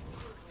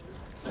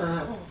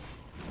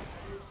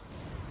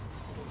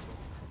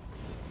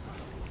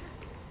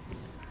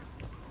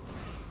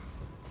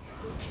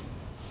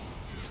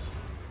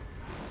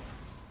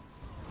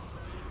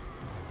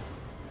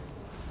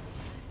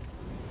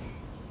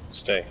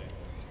 Stay.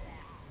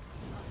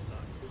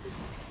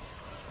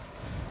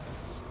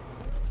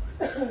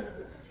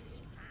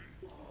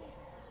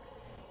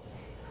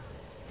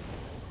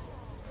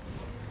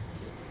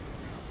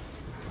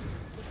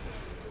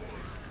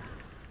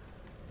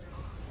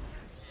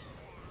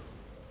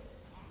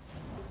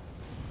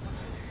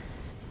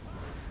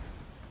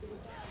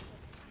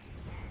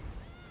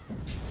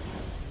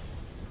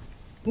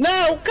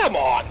 No, come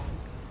on!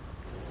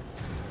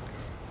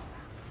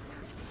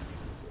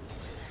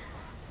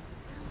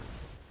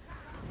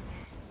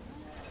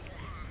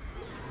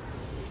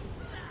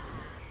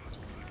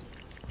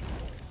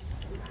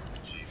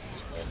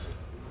 Jesus, man.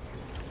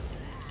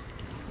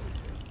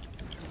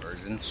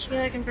 Conversions.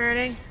 Healer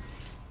converting.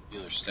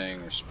 Healer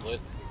staying or split.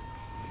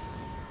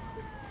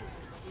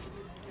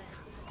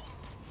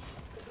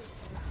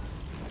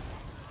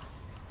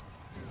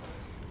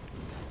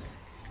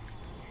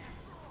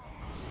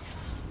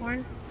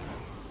 Horn.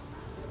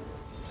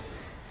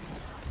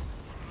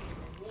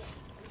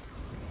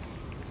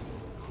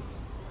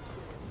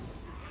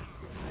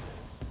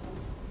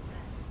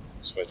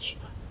 Switch.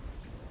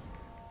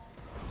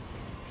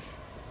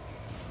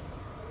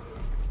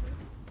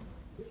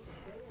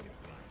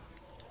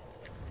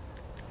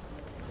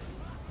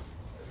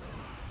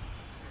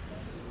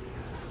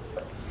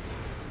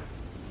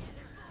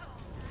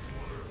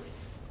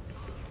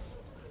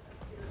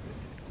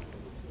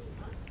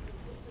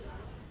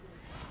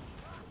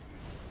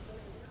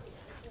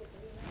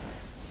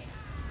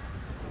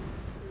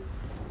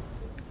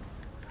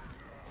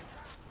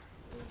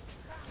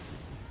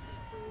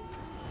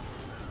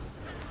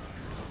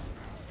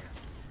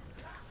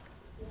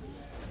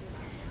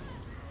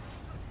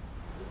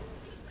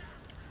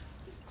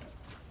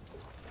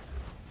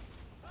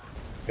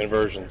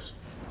 Conversions.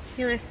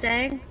 Healer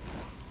staying.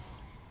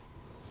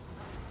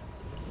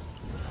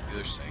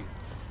 Healer staying.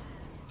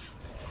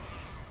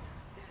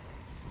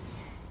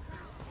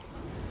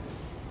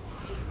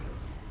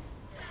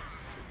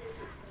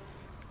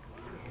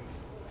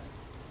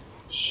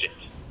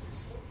 Shit.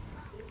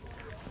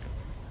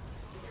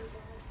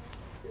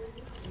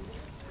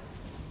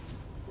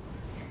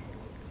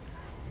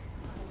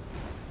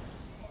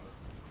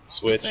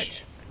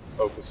 Switch.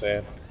 Focus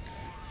in.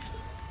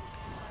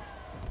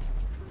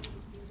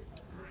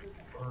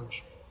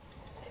 Purge.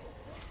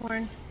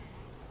 Horn.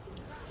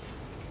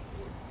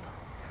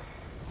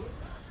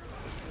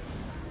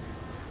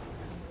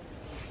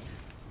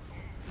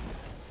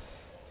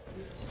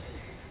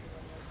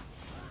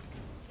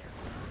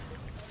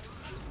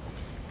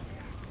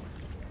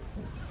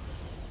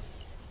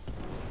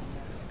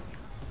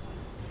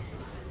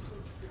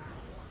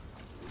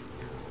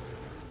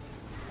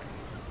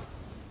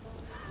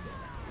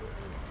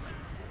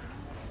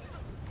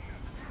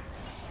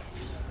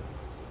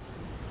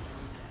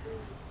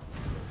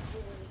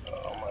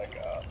 Oh my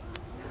god.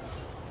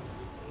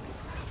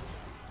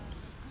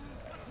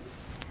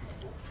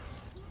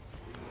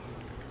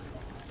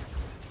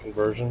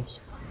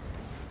 Conversions.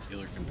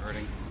 Healer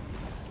converting.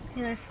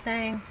 Healer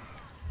staying.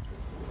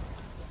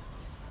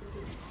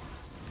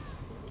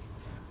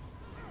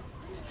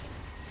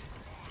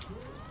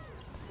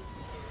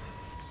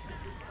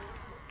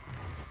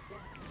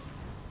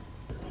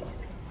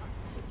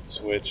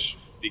 Switch.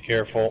 Be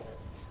careful.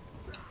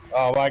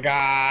 Oh my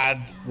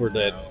god. We're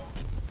dead.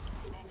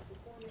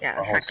 Yeah,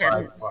 Our whole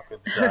side fucking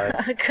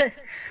died. Good.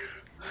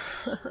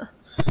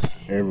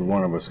 Every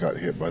one of us got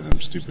hit by them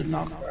stupid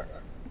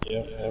knockbacks.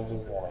 Yep,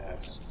 everyone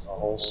has. Our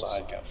whole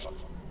side got fucking.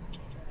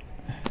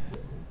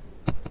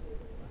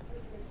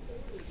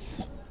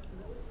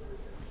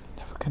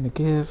 Never gonna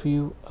give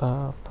you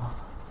up.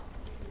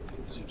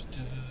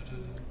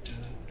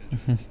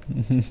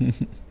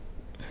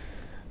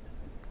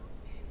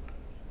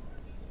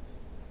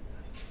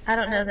 I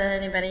don't know that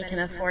anybody can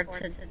afford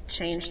to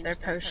change their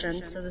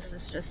potions, so this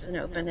is just an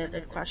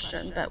open-ended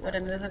question, but would a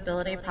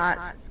movability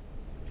pot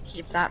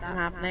keep that from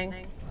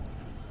happening?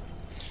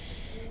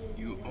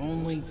 You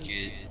only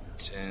get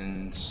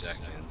 10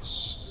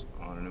 seconds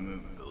on an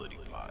immovability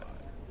pot.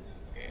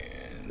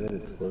 And Then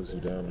it slows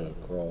you down to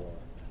crawl.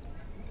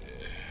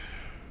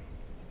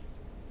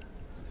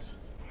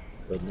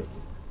 doesn't it?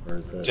 Or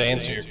is that To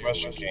answer your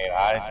question, Kane,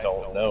 I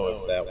don't know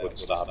if that would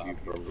stop you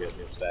from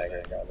getting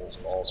staggered by those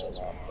balls or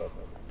not. But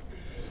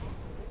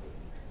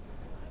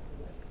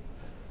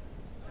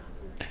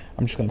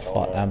I'm just gonna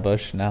slot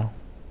ambush now.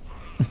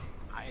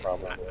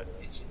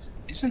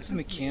 Isn't the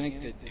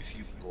mechanic that if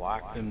you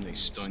block them, they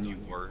stun you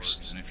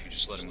worse than if you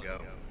just let them go?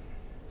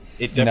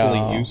 it definitely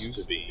No. used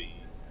to be.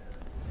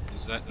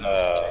 Is that not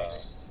the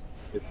case?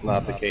 It's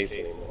not the case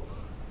anymore.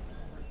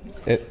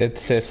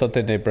 It's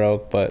something they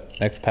broke, but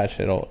next patch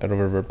it'll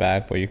revert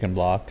back where you can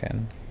block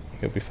and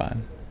you'll be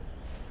fine.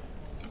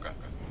 Okay.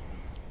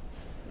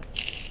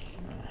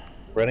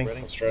 Ready?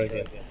 Let's try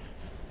again.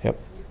 Yep.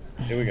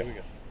 Here we go.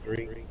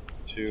 3,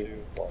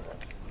 2, 1.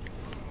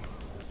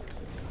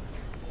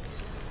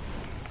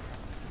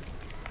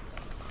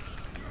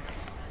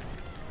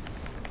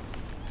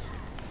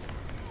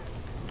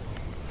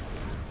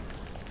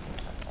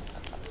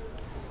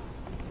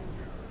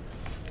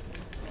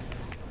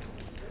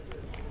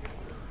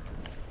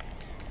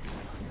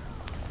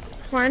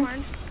 One.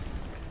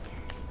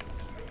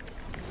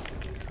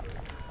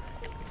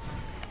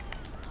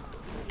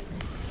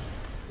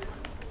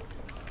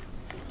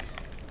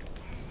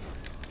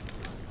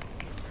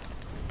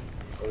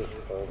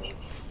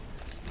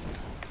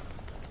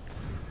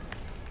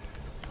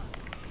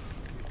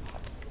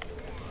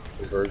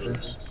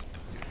 Conversions.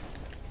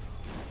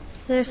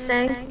 They're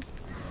staying.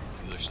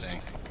 They're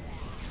staying.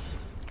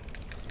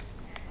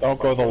 Don't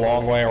go the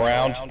long way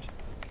around.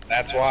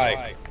 That's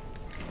why.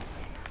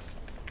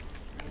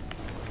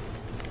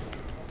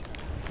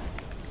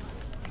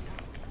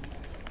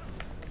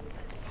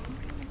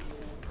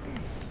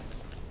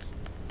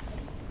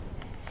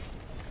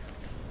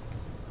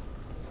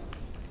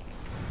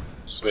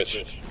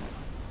 Switch.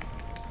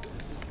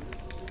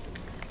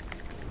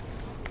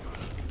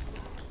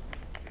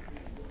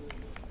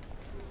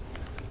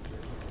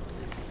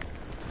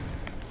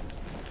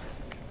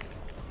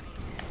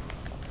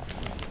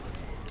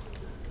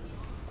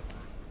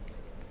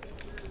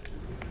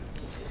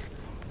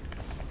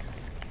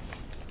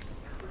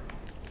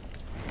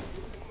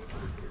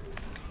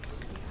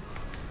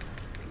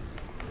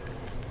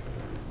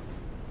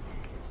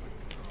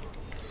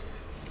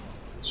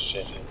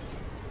 Shit.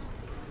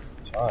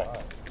 Time.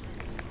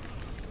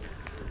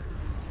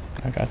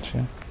 I got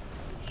you.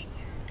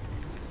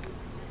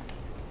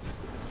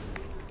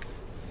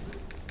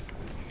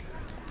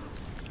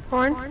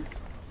 Horn.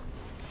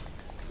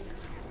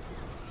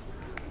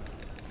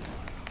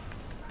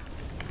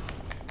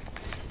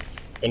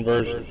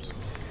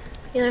 Conversions.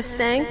 Either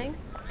staying.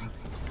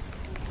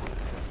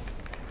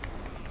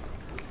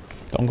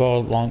 Don't go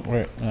long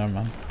way. Never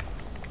mind.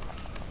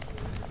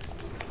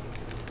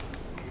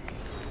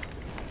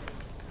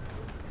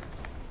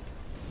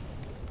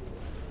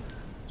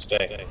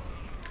 Stay.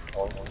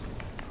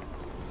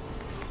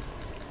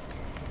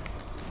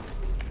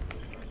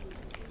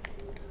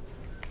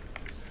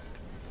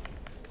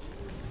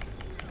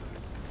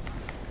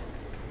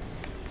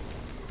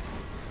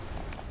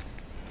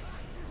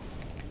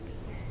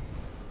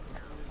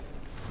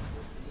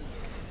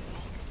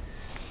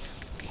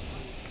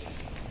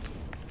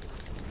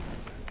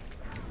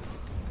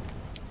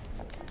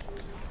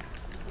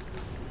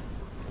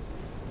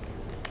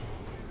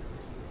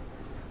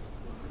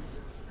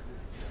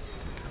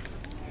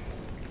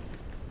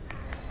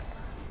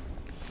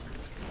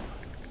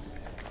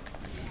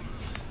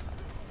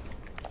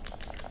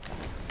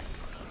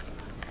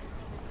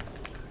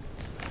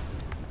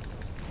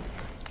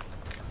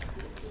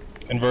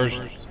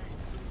 Conversions.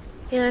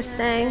 Either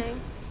staying.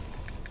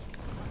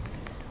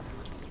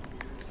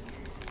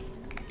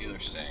 Either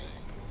staying.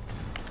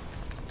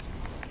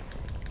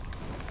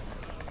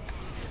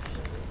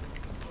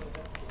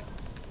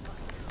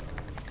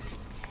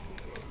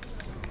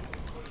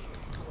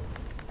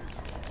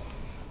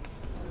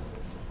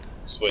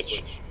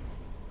 Switch.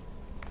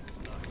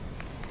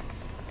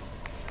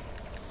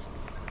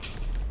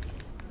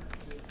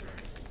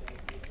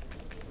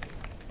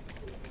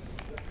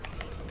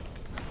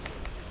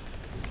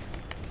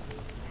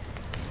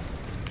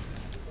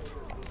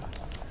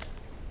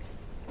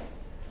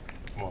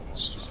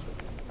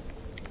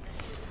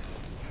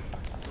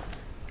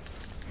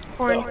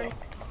 Horn.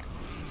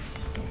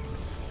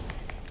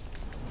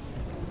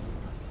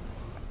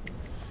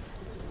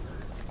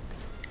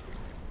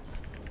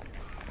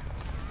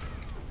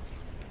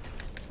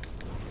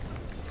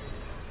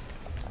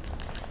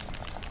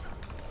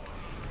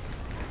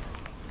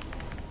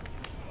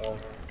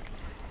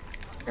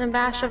 And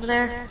bash over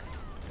there.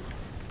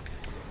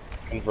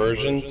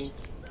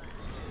 Conversions.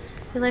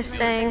 Either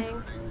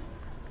staying.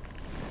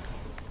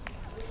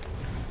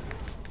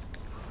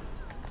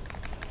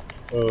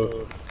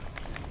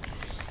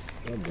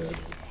 I'm dead.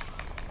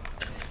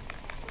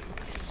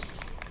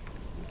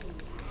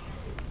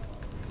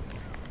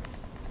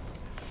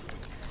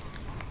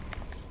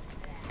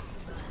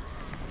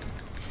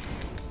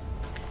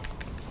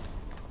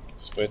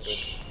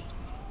 Switch.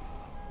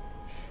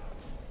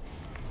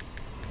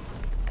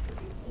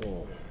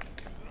 Oh.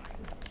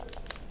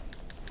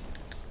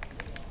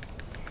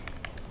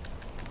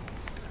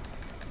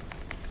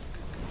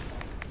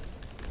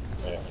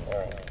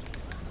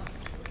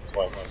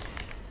 why.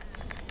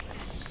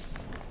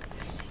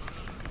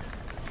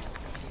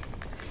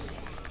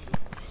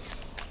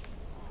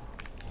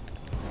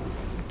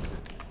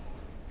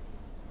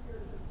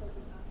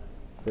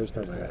 First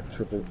time I got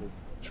triple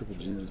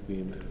Jesus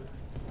beamed.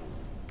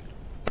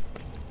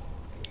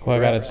 Well, I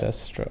got a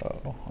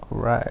Destro.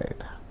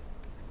 Alright.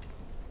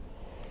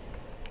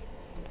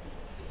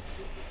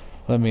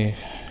 Let me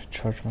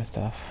charge my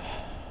stuff.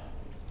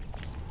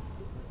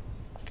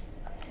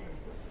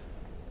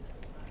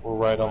 We're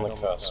right on the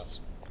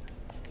cusp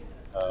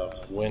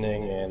of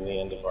winning and the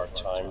end of our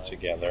time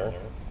together.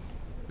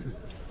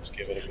 Let's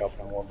give it a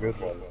couple more good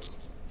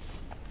ones.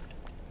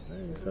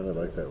 Hey, you sounded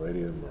like that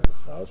lady in the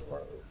massage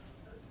parlor.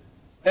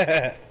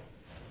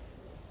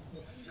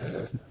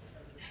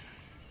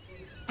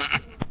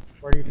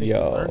 Where do you think you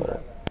learned Yo.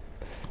 that?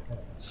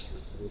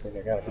 What do you think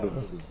I got to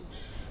do?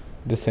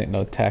 This ain't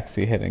no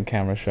taxi hidden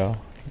camera show.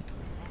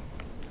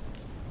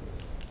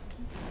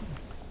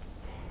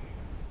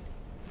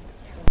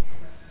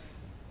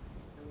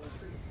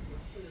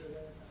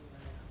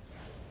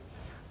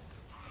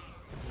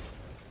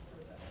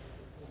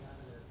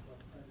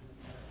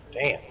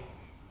 Damn.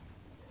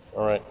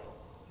 Alright.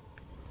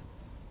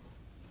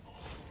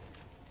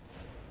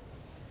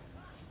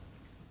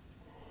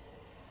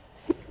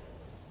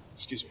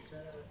 Excuse me.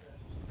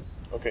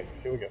 Okay,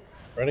 here we go.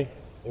 Ready?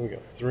 Here we go.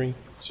 3,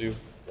 2,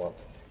 1.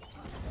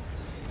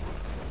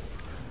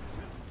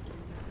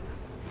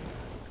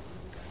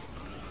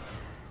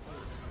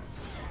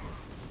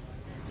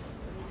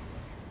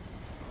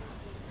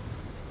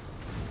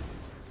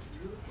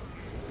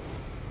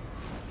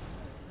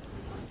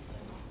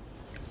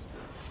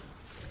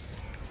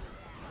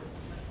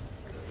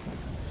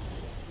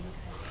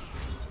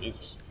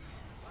 Jesus.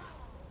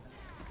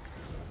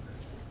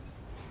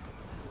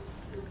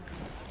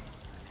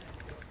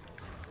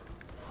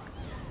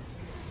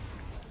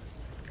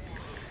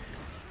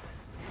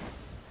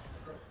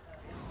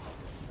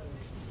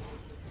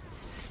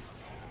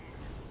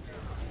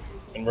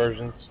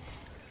 Conversions.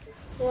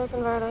 Yeah,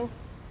 converting.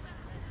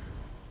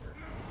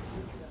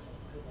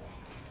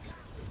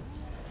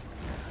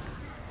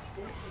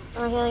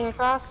 Am I healing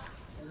across?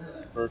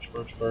 Birch.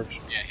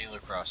 Yeah, healer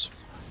cross.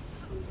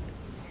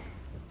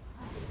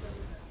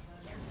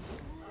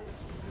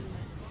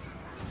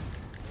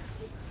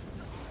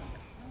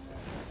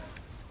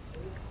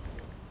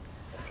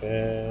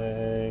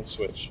 Okay,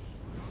 switch.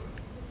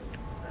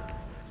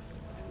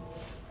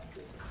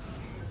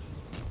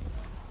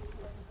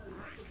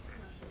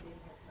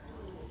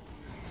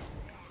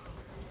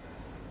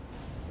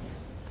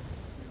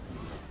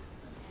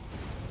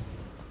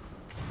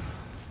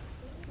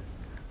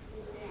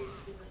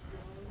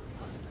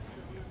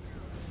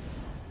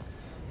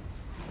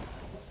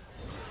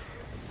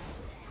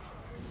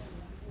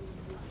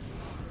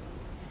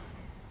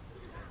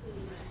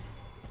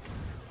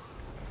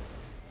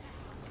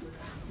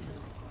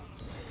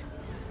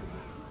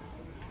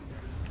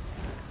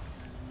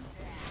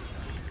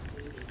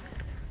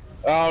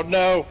 Oh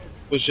no!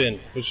 Push in.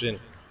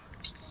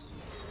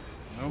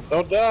 No.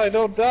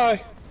 Don't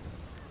die!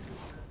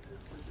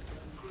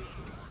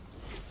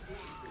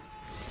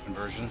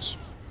 Conversions.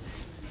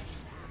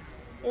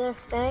 Healer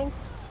staying.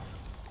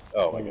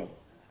 Oh my god.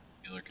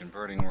 Healer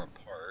converting or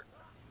apart.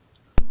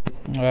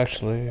 Oh,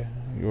 actually,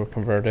 you were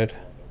converted.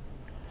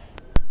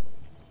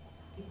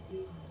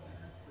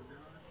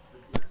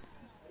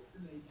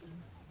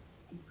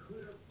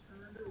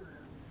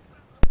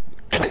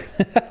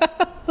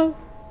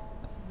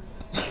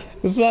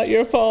 It's not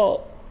your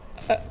fault.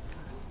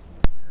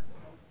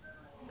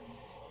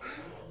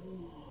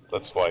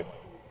 Let's swipe.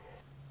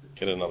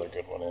 Get another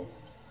good one in.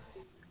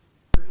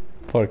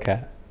 Poor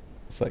cat.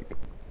 It's like,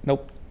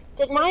 nope.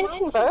 Did mine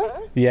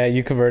convert? Yeah,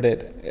 you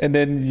converted, and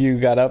then you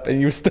got up,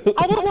 and you were still.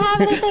 I didn't have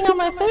anything on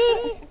my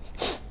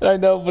feet. I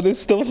know, but it's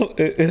still.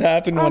 It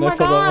happened Oh when I my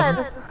saw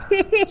god.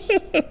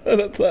 that.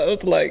 That's why I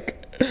was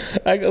like,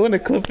 I'm gonna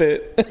clip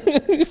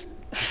it.